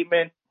the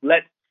statement,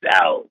 let's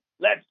sell,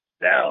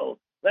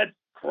 let's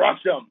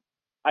crush them,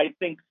 I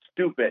think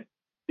stupid.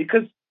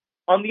 Because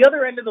on the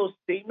other end of those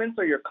statements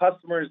are your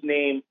customers'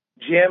 name,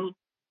 Jim,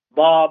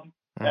 Bob,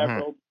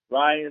 Everett,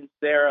 Ryan,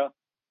 Sarah,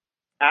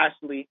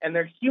 Ashley, and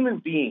they're human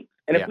beings.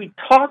 And if we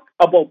talk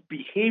about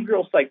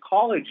behavioral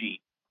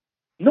psychology,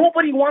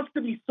 nobody wants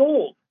to be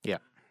sold. Yeah.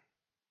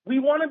 We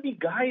want to be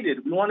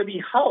guided. We want to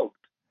be helped.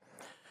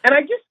 And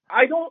I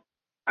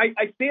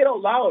say it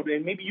out loud,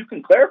 and maybe you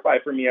can clarify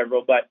for me,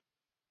 Everett, but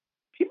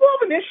people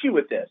have an issue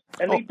with this.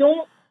 And they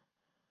don't,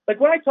 like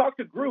when I talk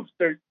to groups,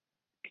 it's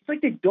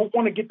like they don't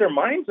want to get their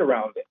minds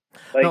around it.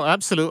 Like, no,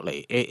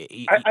 absolutely.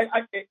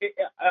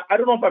 I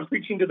don't know if I'm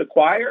preaching to the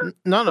choir.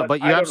 No,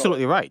 but you're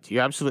absolutely right.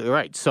 You're absolutely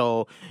right.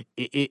 So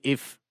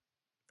if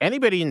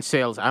anybody in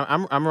sales,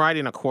 I'm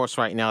writing a course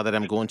right now that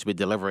I'm going to be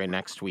delivering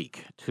next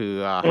week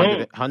to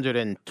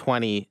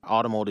 120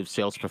 automotive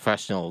sales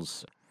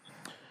professionals.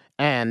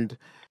 And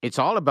it's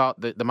all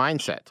about the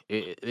mindset.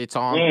 It's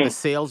on the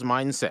sales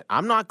mindset.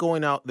 I'm not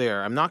going out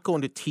there. I'm not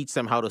going to teach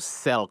them how to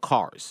sell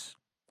cars.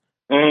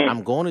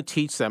 I'm going to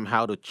teach them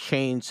how to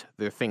change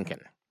their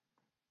thinking,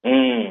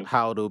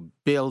 how to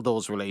build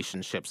those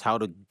relationships, how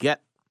to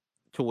get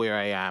to where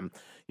I am,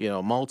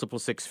 multiple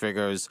six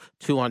figures,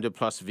 200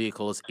 plus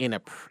vehicles in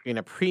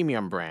a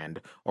premium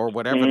brand or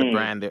whatever the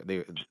brand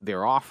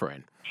they're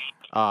offering.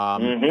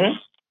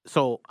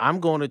 So I'm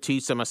going to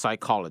teach them a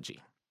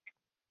psychology.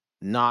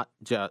 I'm not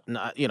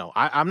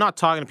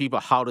talking to people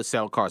how to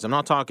sell cars. I'm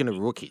not talking to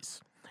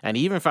rookies. And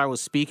even if I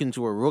was speaking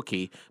to a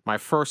rookie, my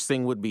first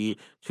thing would be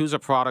choose a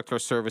product or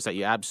service that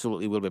you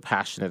absolutely will be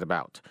passionate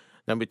about.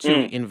 Number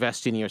two,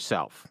 invest in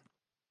yourself.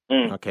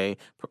 Okay?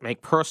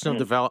 Make personal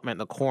development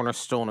the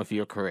cornerstone of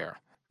your career.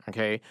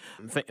 Okay?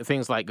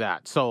 Things like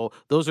that. So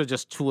those are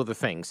just two of the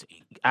things.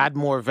 Add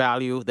more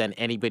value than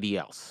anybody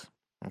else.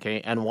 Okay?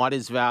 And what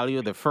is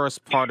value? The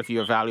first part of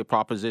your value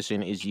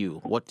proposition is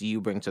you. What do you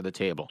bring to the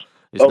table?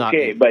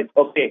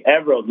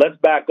 Everett, let's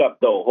back up,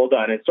 though. Hold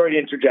on. And sorry to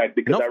interject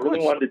because I really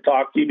wanted to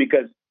talk to you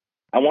because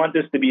I want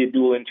this to be a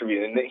dual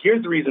interview. And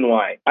here's the reason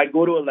why. I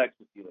go to a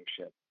Lexus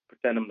dealership,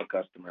 pretend I'm the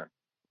customer.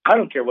 I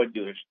don't care what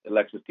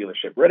Lexus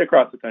dealership, right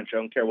across the country.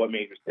 I don't care what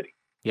major city.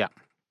 Yeah.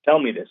 Tell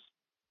me this.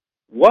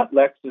 What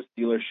Lexus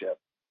dealership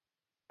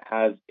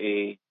has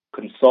a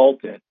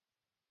consultant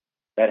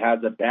that has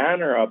a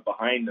banner up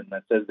behind them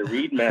that says the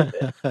Reid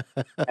Method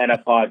and a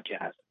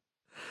podcast?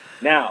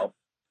 Now,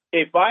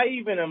 if I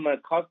even am a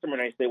customer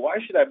and I say, why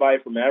should I buy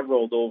from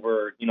Everald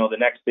over, the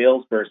next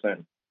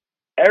salesperson?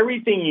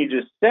 Everything you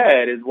just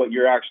said is what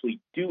you're actually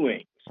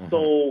doing.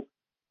 So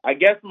I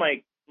guess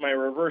my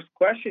reverse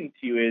question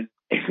to you is,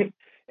 and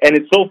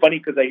it's so funny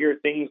because I hear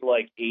things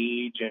like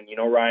age and,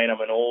 Ryan,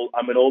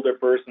 I'm an older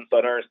person, so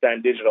I don't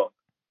understand digital.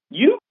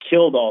 You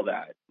killed all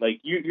that.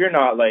 Like you're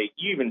not like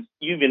you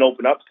even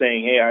open up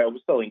saying, hey, I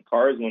was selling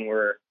cars when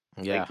we're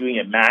doing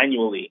it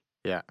manually.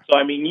 Yeah. So,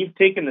 you've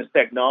taken this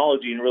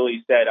technology and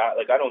really said,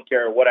 I don't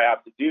care what I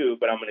have to do,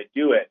 but I'm going to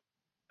do it.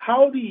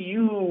 How do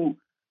you,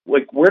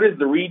 where does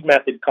the Reid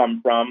method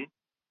come from?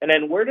 And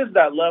then where does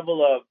that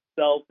level of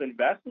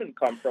self-investment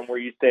come from where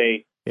you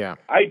say,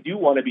 I do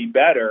want to be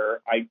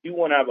better. I do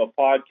want to have a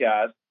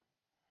podcast.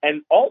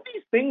 And all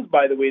these things,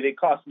 by the way, they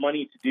cost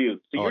money to do.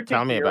 So you're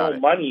taking your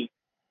own money.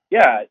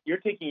 Yeah, you're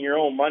taking your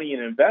own money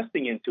and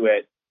investing into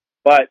it.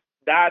 But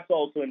that's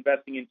also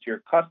investing into your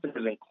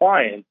customers and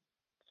clients.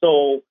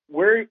 So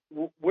where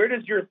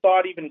does your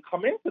thought even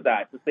come into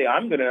that to say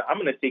I'm gonna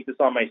take this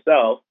on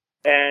myself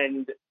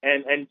and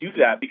do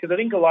that? Because I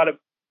think a lot of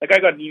I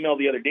got an email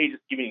the other day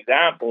just giving an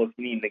example if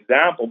you need an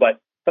example, but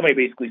somebody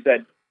basically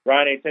said,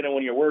 Ryan, I attended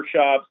one of your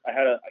workshops. I've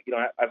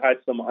had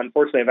some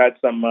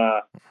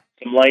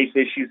life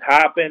issues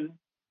happen.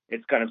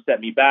 It's kind of set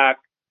me back,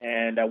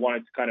 and I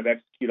wanted to kind of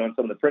execute on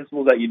some of the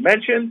principles that you'd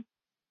mentioned.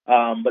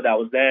 But that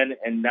was then,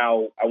 and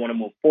now I want to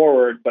move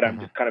forward, but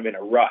I'm just kind of in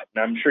a rut.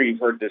 And I'm sure you've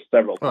heard this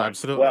several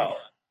times as well.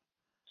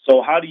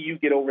 So how do you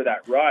get over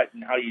that rut,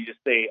 and how do you just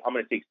say, I'm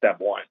going to take step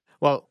one?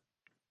 Well,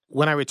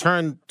 when I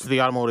returned to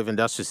the automotive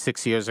industry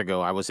 6 years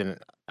ago, I was in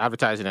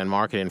advertising and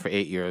marketing for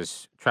 8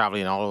 years,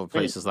 traveling all over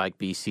places like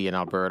BC and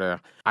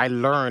Alberta. I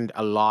learned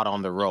a lot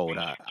on the road.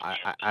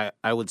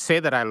 I would say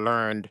that I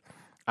learned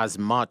as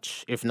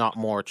much, if not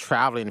more,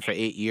 traveling for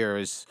 8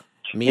 years,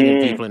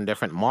 meeting people in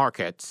different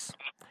markets,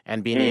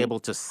 and being able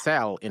to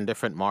sell in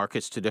different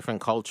markets to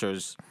different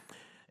cultures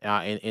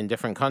in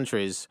different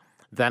countries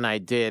than I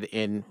did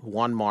in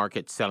one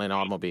market selling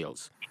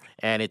automobiles.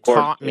 And it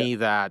taught me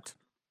that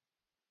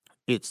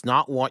it's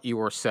not what you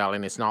were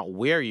selling, it's not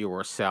where you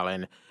were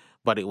selling,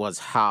 but it was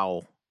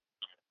how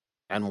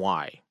and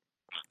why.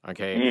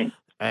 Okay?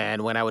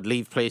 And when I would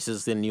leave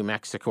places in New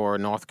Mexico or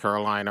North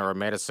Carolina or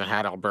Medicine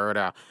Hat,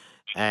 Alberta,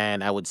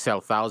 and I would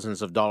sell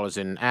thousands of dollars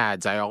in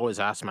ads, I always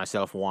asked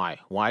myself, why?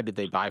 Why did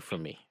they buy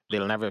from me?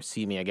 They'll never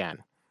see me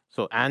again.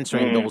 So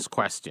answering those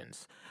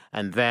questions.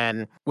 And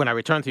then when I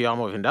returned to the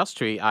automotive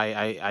industry,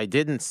 I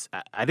didn't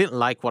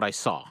like what I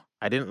saw.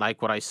 I didn't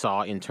like what I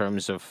saw in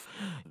terms of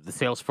the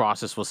sales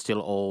process was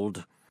still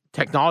old.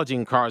 Technology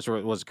in cars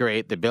was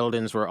great. The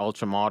buildings were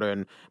ultra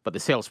modern, but the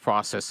sales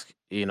process,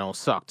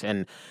 sucked.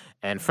 And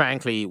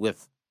frankly,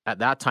 with at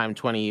that time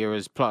 20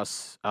 years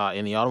plus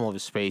in the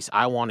automotive space,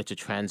 I wanted to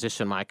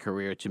transition my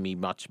career to be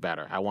much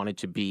better. I wanted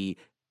to be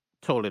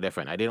totally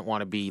different. I didn't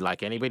want to be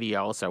like anybody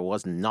else. I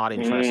was not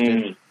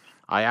interested.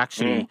 I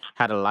actually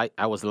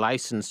I was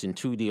licensed in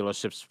 2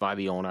 dealerships by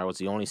the owner. I was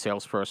the only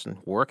salesperson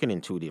working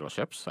in 2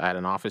 dealerships. I had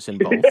an office in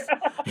both.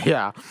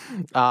 Yeah.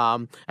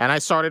 And I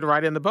started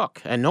writing the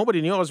book, and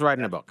nobody knew I was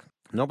writing a book.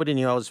 Nobody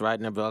knew I was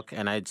writing a book,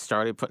 and I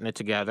started putting it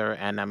together.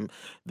 And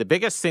the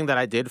biggest thing that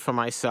I did for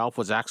myself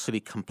was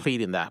actually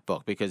completing that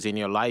book, because in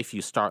your life,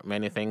 you start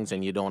many things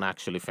and you don't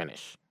actually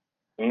finish.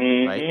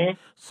 Right?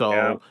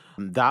 So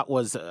that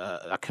was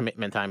a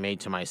commitment I made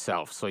to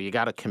myself. So you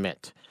got to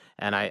commit.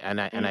 And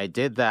I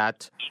did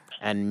that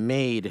and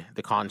made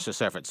the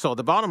conscious effort. So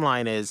the bottom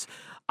line is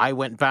I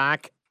went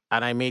back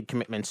and I made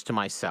commitments to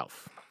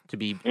myself to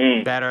be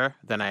better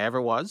than I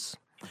ever was.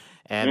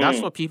 And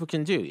that's what people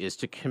can do, is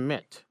to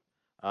commit.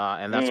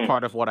 And that's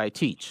part of what I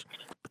teach,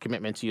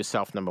 commitment to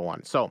yourself, number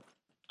one. So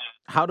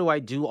how do I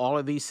do all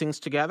of these things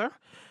together?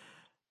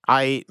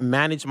 I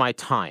manage my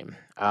time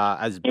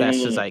as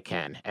best as I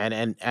can,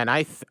 and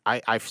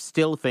I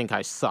still think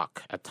I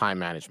suck at time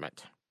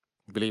management.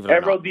 Believe it or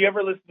Everett, not. did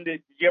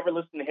you ever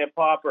listen to hip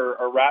hop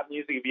or rap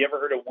music? Have you ever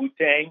heard of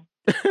Wu-Tang?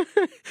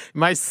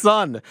 My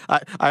son,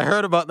 I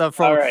heard about that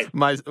from All right.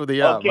 my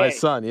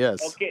son.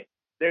 Yes. Okay.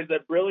 There's a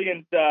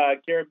brilliant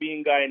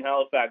Caribbean guy in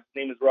Halifax.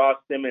 His name is Ross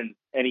Simmons,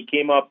 and he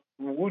came up.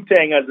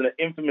 Wu-Tang has an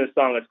infamous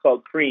song. It's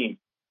called Cream,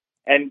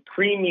 and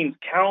Cream means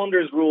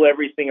calendars rule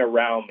everything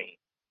around me,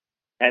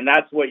 and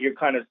that's what you're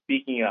kind of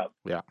speaking of.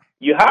 Yeah.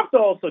 You have to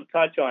also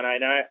touch on,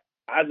 and I,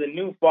 as a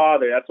new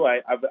father, that's why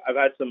I've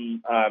had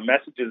some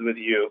messages with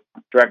you,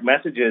 direct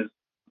messages,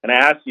 and I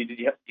asked you, do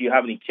you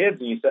have any kids?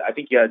 And you said, I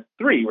think you had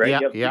 3, right? Yeah,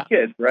 you have 3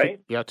 kids, right?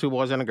 Yeah, 2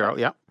 boys and a girl.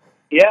 Yeah.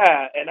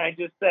 Yeah, and I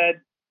just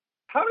said,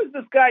 how does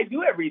this guy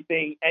do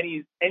everything?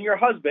 And your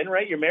husband,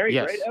 right? You're married,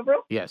 Yes. right,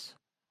 Everett? Yes.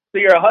 So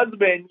you're a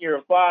husband, you're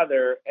a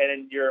father,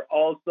 and you're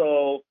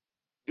also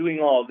doing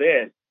all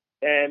this.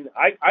 And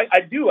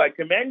I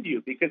commend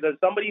you, because as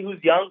somebody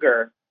who's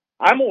younger,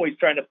 I'm always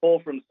trying to pull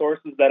from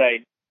sources that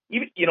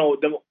even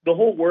the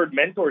whole word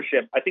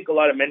mentorship. I think a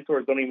lot of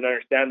mentors don't even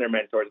understand their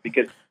mentors,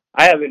 because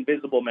I have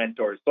invisible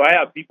mentors. So I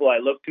have people I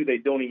look to, they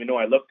don't even know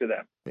I look to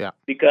them. Yeah.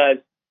 Because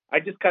I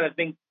just kind of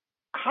think,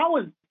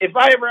 if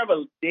I ever have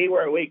a day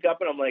where I wake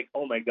up and I'm like,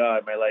 oh my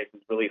God, my life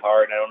is really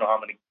hard and I don't know how I'm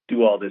going to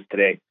do all this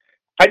today,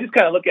 I just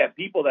kind of look at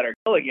people that are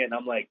killing it and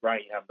I'm like,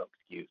 Ryan, you have no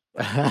excuse.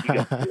 Like, you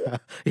gotta do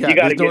it. Yeah, you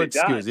gotta there's no get it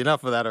excuse. done.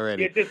 Enough of that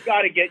already. You just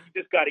gotta get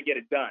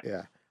it done.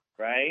 Yeah.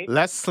 Right?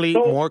 Less sleep,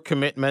 more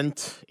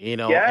commitment,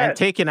 and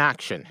taking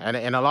action.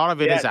 And a lot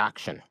of it is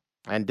action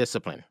and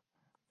discipline.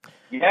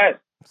 Yes.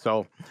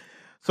 So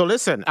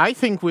listen, I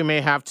think we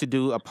may have to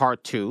do a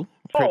part 2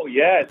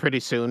 pretty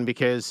soon,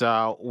 because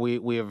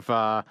we've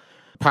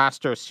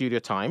passed our studio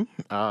time,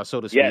 so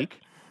to speak.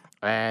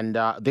 And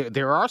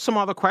there are some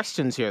other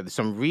questions here.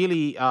 Some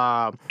really,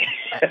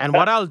 and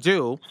what I'll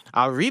do,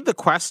 I'll read the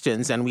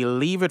questions and we'll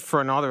leave it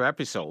for another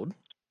episode.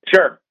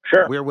 Sure.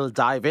 Where we'll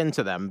dive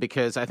into them,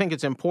 because I think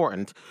it's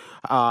important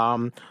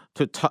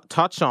to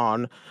touch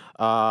on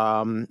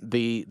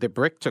the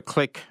brick to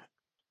click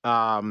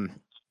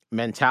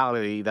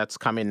mentality that's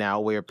coming now,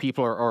 where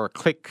people are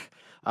click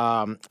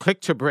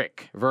to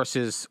brick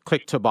versus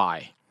click to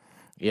buy.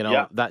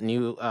 That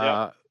new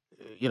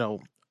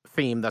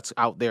theme that's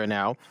out there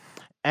now,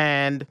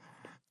 and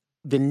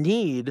the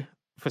need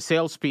for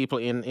salespeople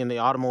in the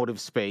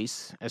automotive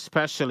space,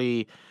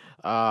 especially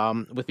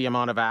with the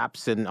amount of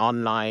apps and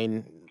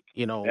online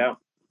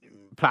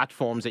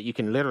platforms that you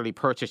can literally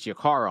purchase your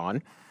car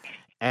on.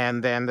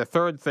 And then the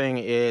third thing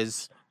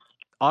is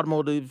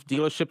automotive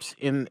dealerships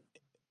in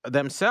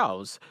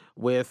themselves,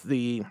 with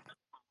the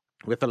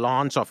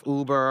launch of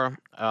Uber,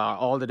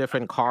 all the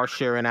different car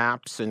sharing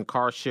apps and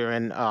car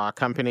sharing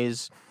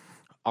companies,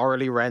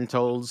 hourly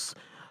rentals,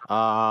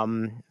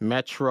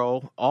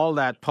 Metro, all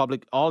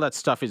that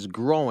stuff is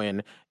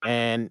growing,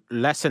 and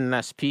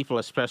less people,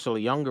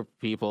 especially younger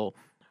people,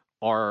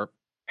 are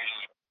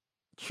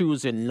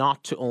choosing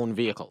not to own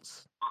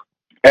vehicles.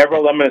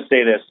 Everett, I'm going to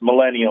say this: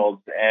 millennials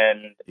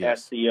and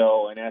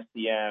SEO and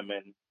SEM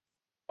and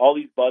all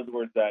these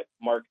buzzwords that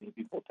marketing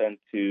people tend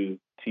to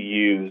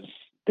use.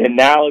 The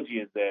analogy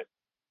is that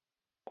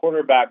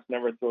quarterbacks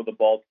never throw the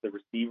ball to the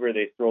receiver;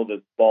 they throw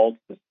the ball to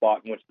the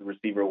spot in which the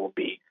receiver will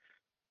be.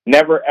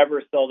 Never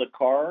ever sell the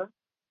car;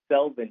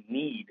 sell the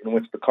need in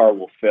which the car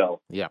will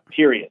fill. Yeah.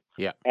 Period.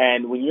 Yeah.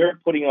 And when you're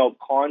putting out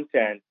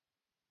content,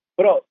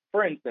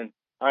 for instance,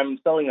 I'm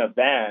selling a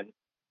van,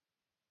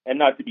 and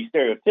not to be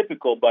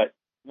stereotypical, but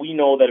we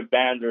know that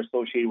vans are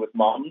associated with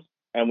moms,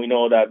 and we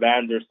know that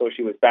vans are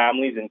associated with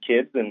families and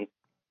kids, and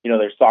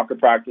there's soccer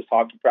practice,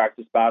 hockey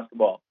practice,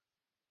 basketball.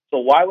 So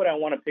why would I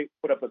want to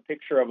put up a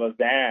picture of a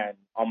van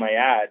on my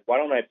ad? Why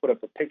don't I put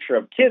up a picture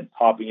of kids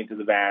hopping into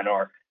the van,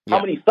 or how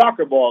many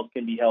soccer balls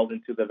can be held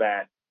into the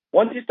van?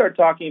 Once you start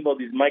talking about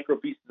these micro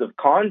pieces of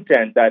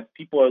content that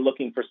people are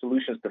looking for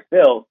solutions to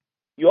fill,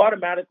 you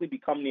automatically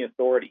become the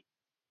authority.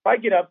 If I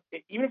get up,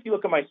 even if you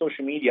look at my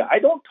social media, I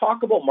don't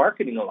talk about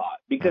marketing a lot,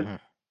 because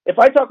if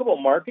I talk about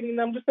marketing,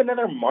 I'm just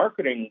another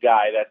marketing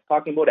guy that's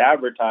talking about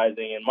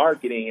advertising and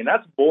marketing, and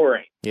that's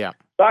boring. Yeah.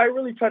 So I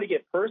really try to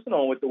get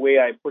personal with the way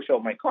I push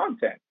out my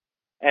content.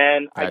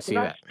 And I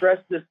cannot stress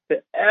this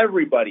to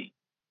everybody.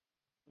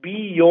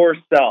 Be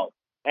yourself.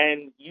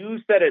 And you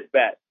said it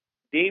best.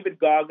 David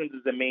Goggins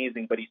is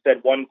amazing, but he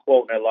said one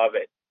quote, and I love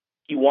it.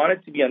 He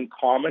wanted to be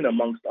uncommon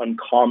amongst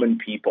uncommon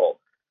people.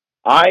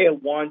 I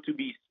want to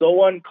be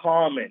so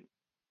uncommon,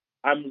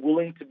 I'm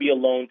willing to be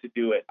alone to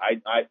do it.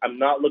 I'm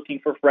not looking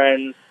for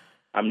friends.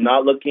 I'm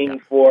not looking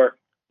for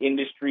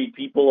industry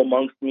people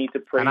amongst me to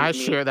praise me. And I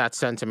share that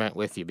sentiment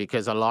with you,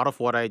 because a lot of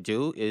what I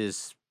do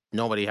is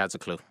nobody has a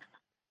clue.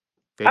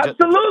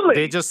 Absolutely.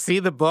 They just see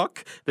the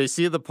book, they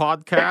see the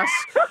podcast,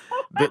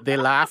 they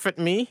laugh at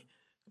me,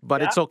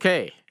 but it's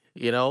okay.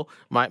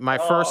 My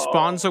first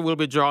sponsor will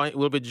be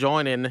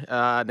joining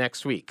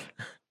next week.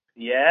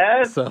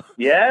 Yes. So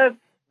yes.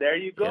 There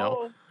you you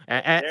know,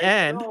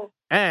 go.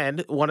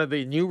 and one of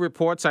the new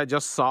reports I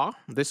just saw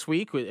this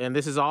week, and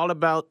this is all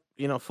about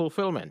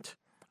fulfillment.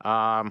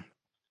 One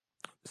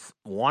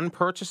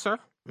purchaser,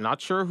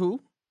 not sure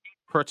who,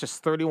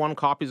 purchased 31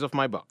 copies of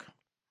my book.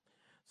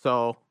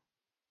 So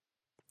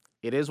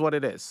it is what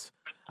it is.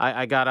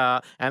 I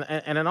got and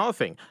another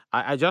thing.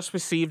 I just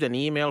received an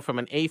email from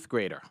an 8th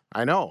grader.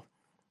 I know,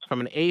 from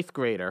an 8th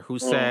grader who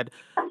said,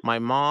 "My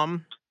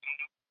mom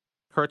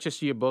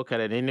purchased your book at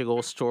an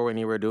Indigo store when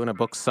you were doing a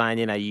book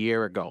signing a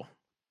year ago,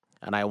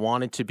 and I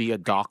wanted to be a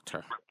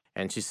doctor.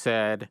 And she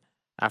said,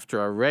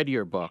 after I read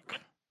your book,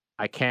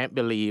 I can't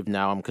believe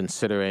now I'm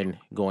considering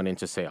going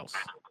into sales."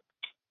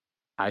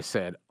 I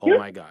said, "Oh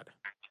my God."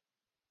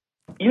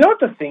 You know what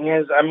the thing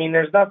is? I mean,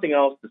 there's nothing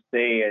else to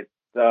say.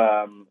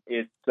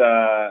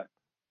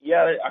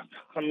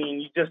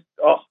 You just,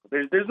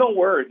 there's no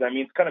words. I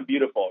mean, it's kind of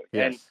beautiful.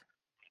 Yes.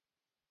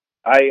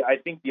 And I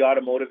think the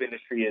automotive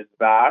industry is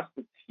vast.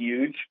 It's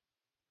huge.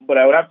 But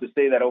I would have to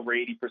say that over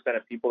 80%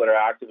 of people that are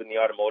active in the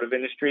automotive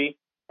industry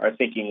are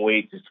thinking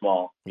way too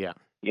small. Yeah.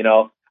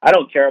 I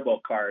don't care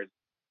about cars.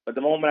 But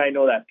the moment I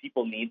know that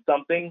people need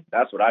something,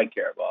 that's what I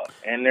care about.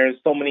 And there's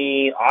so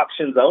many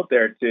options out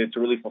there to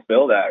really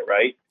fulfill that,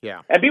 right?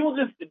 Yeah. And people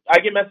I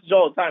get messages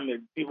all the time.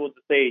 People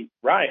just say,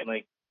 "Ryan,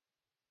 like,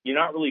 you're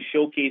not really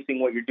showcasing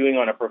what you're doing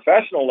on a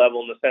professional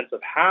level in the sense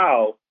of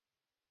how."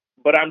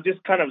 But I'm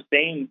just kind of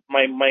saying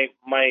my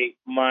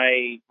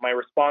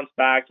response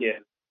back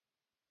is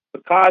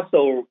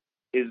Picasso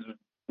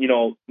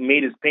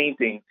made his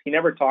paintings. He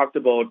never talked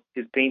about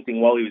his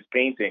painting while he was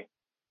painting.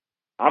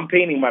 I'm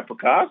painting my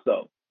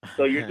Picasso.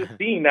 So you're just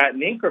seeing that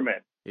in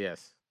increments.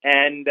 Yes.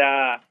 And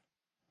I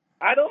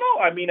don't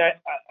know. I mean, I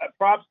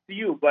props to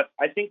you. But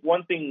I think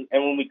one thing,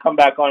 and when we come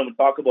back on, we'll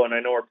talk about, and I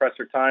know we're pressed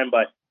for time,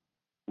 but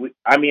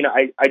I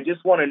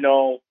just want to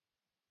know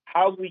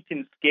how we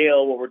can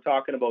scale what we're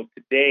talking about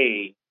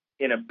today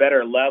in a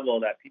better level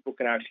that people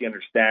can actually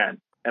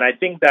understand. And I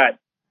think that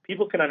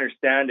people can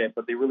understand it,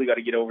 but they really got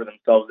to get over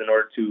themselves in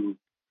order to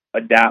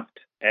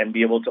adapt and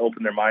be able to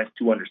open their minds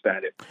to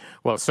understand it.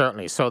 Well,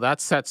 certainly. So that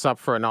sets up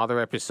for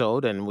another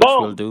episode, and which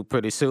we'll do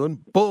pretty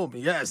soon. Boom.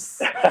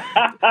 Yes.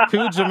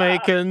 2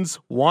 Jamaicans,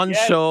 one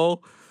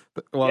show.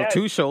 Well,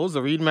 2 shows,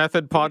 the Reid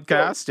Method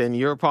Podcast and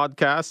your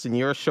podcast and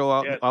your show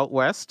out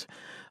west.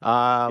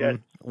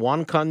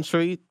 1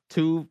 country,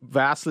 2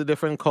 vastly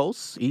different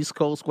coasts, East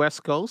Coast,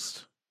 West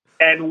Coast.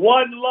 And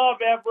one love,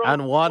 everyone.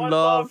 And one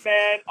love,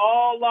 man.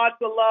 All lots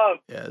of love.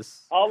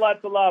 Yes. All lots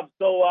of love.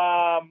 So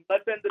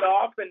let's end it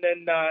off, and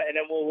then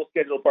we'll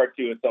schedule part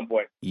 2 at some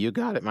point. You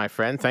got it, my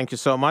friend. Thank you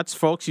so much,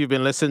 folks. You've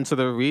been listening to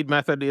the Reid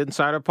Method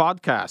Insider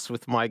Podcast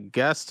with my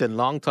guest and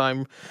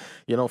longtime,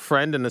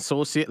 friend and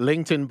associate,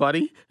 LinkedIn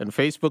buddy and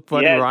Facebook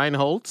buddy, Ryan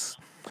Holtz.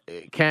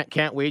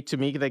 Can't wait to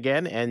meet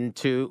again, and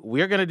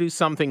we're gonna do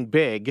something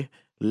big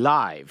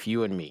live,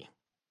 you and me.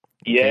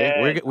 Okay?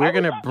 Yeah, we're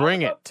gonna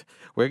bring it.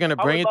 We're going to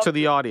bring it to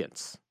the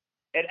audience.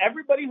 And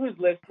everybody who's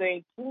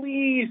listening,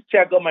 please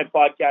check out my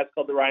podcast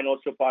called the Ryan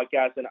Holtz Show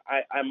Podcast. And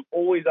I'm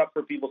always up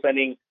for people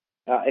sending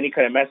any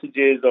kind of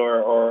messages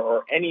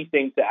or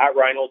anything to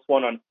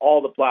 @RyanHoltz1 on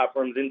all the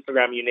platforms,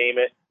 Instagram, you name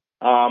it.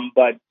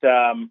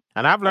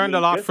 And I've learned a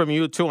lot from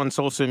you too on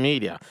social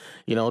media.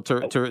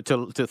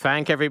 To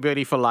thank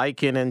everybody for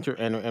liking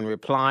and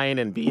replying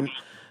and being.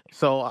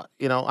 So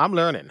I'm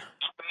learning.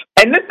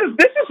 And this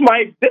is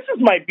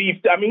my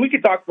beef. I mean, we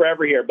could talk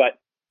forever here, but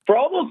for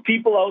all those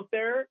people out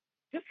there,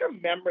 just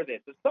remember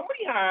this. If somebody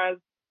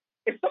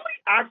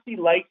actually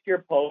likes your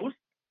post,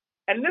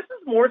 and this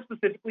is more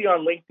specifically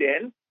on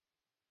LinkedIn,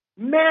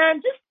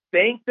 man, just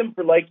thank them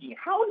for liking.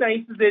 How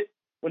nice is it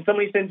when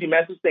somebody sends you a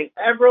message saying,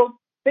 "Everett,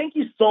 thank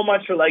you so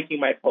much for liking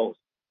my post."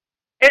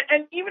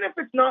 And even if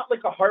it's not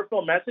like a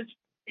heartfelt message,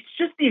 it's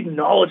just the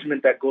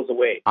acknowledgement that goes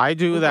away. I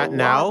do that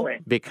now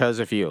because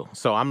of you.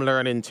 So I'm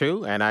learning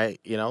too, and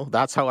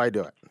that's how I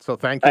do it. So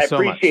thank you so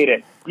much. I appreciate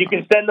it. You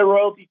can send the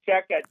royalty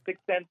check at 6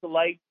 cents a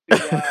like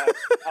to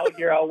out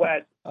here out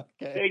west.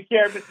 Okay. Take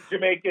care, Mr.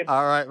 Jamaican.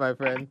 All right, my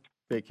friend.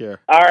 Take care.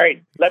 All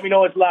right. Let me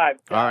know it's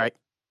live. All right.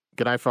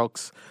 Good night,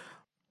 folks.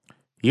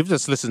 You've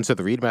just listened to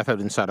the Reid Method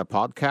Insider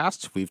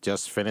Podcast. We've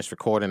just finished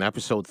recording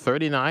episode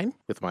 39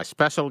 with my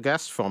special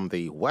guest from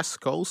the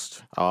west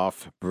coast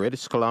of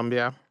British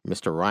Columbia,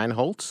 Mr. Ryan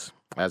Holtz,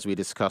 as we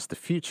discuss the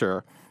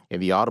future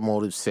in the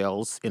automotive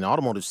sales in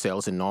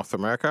North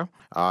America.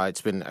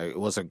 It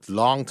was a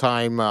long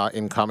time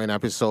in coming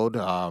episode.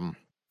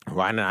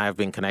 Ryan and I have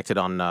been connected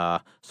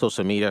on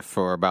social media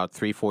for about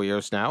 3-4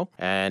 years now.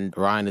 And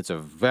Ryan is a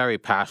very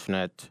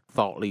passionate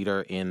thought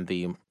leader in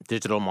the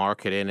digital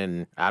marketing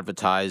and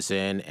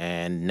advertising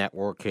and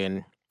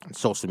networking and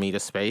social media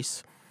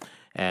space.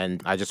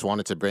 And I just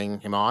wanted to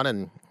bring him on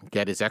and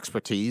get his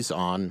expertise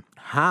on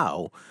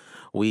how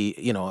we,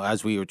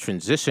 as we were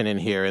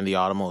transitioning here in the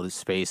automotive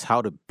space,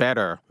 how to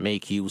better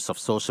make use of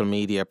social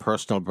media,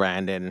 personal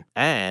branding,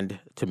 and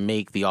to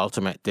make the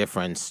ultimate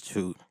difference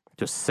to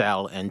to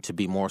sell and to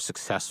be more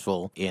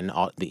successful in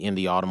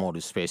the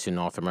automotive space in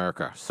North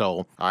America.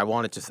 So I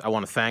want to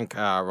thank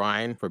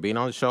Ryan for being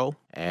on the show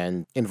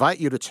and invite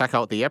you to check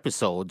out the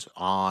episodes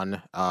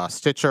on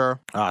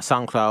Stitcher,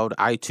 SoundCloud,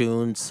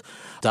 iTunes.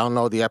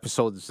 Download the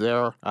episodes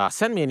there.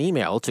 Send me an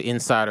email to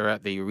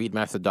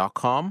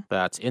insider@thereidmethod.com.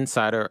 That's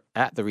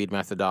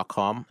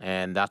insider@thereidmethod.com,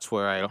 and that's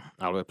where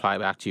I'll reply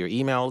back to your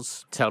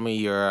emails. Tell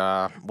me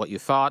what you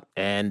thought,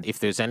 and if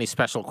there's any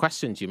special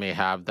questions you may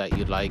have that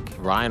you'd like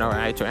Ryan or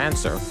I to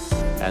answer.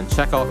 And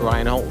check out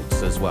Ryan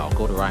Holtz as well.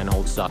 Go to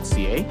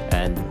ryanholtz.ca,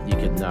 and you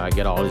can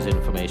get all his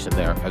information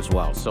there as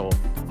well. So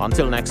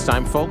until next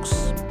time,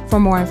 folks. For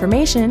more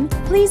information,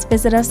 please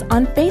visit us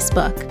on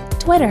Facebook,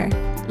 Twitter,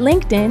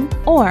 LinkedIn,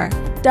 or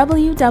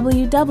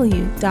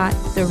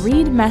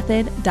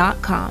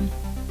www.thereidmethod.com.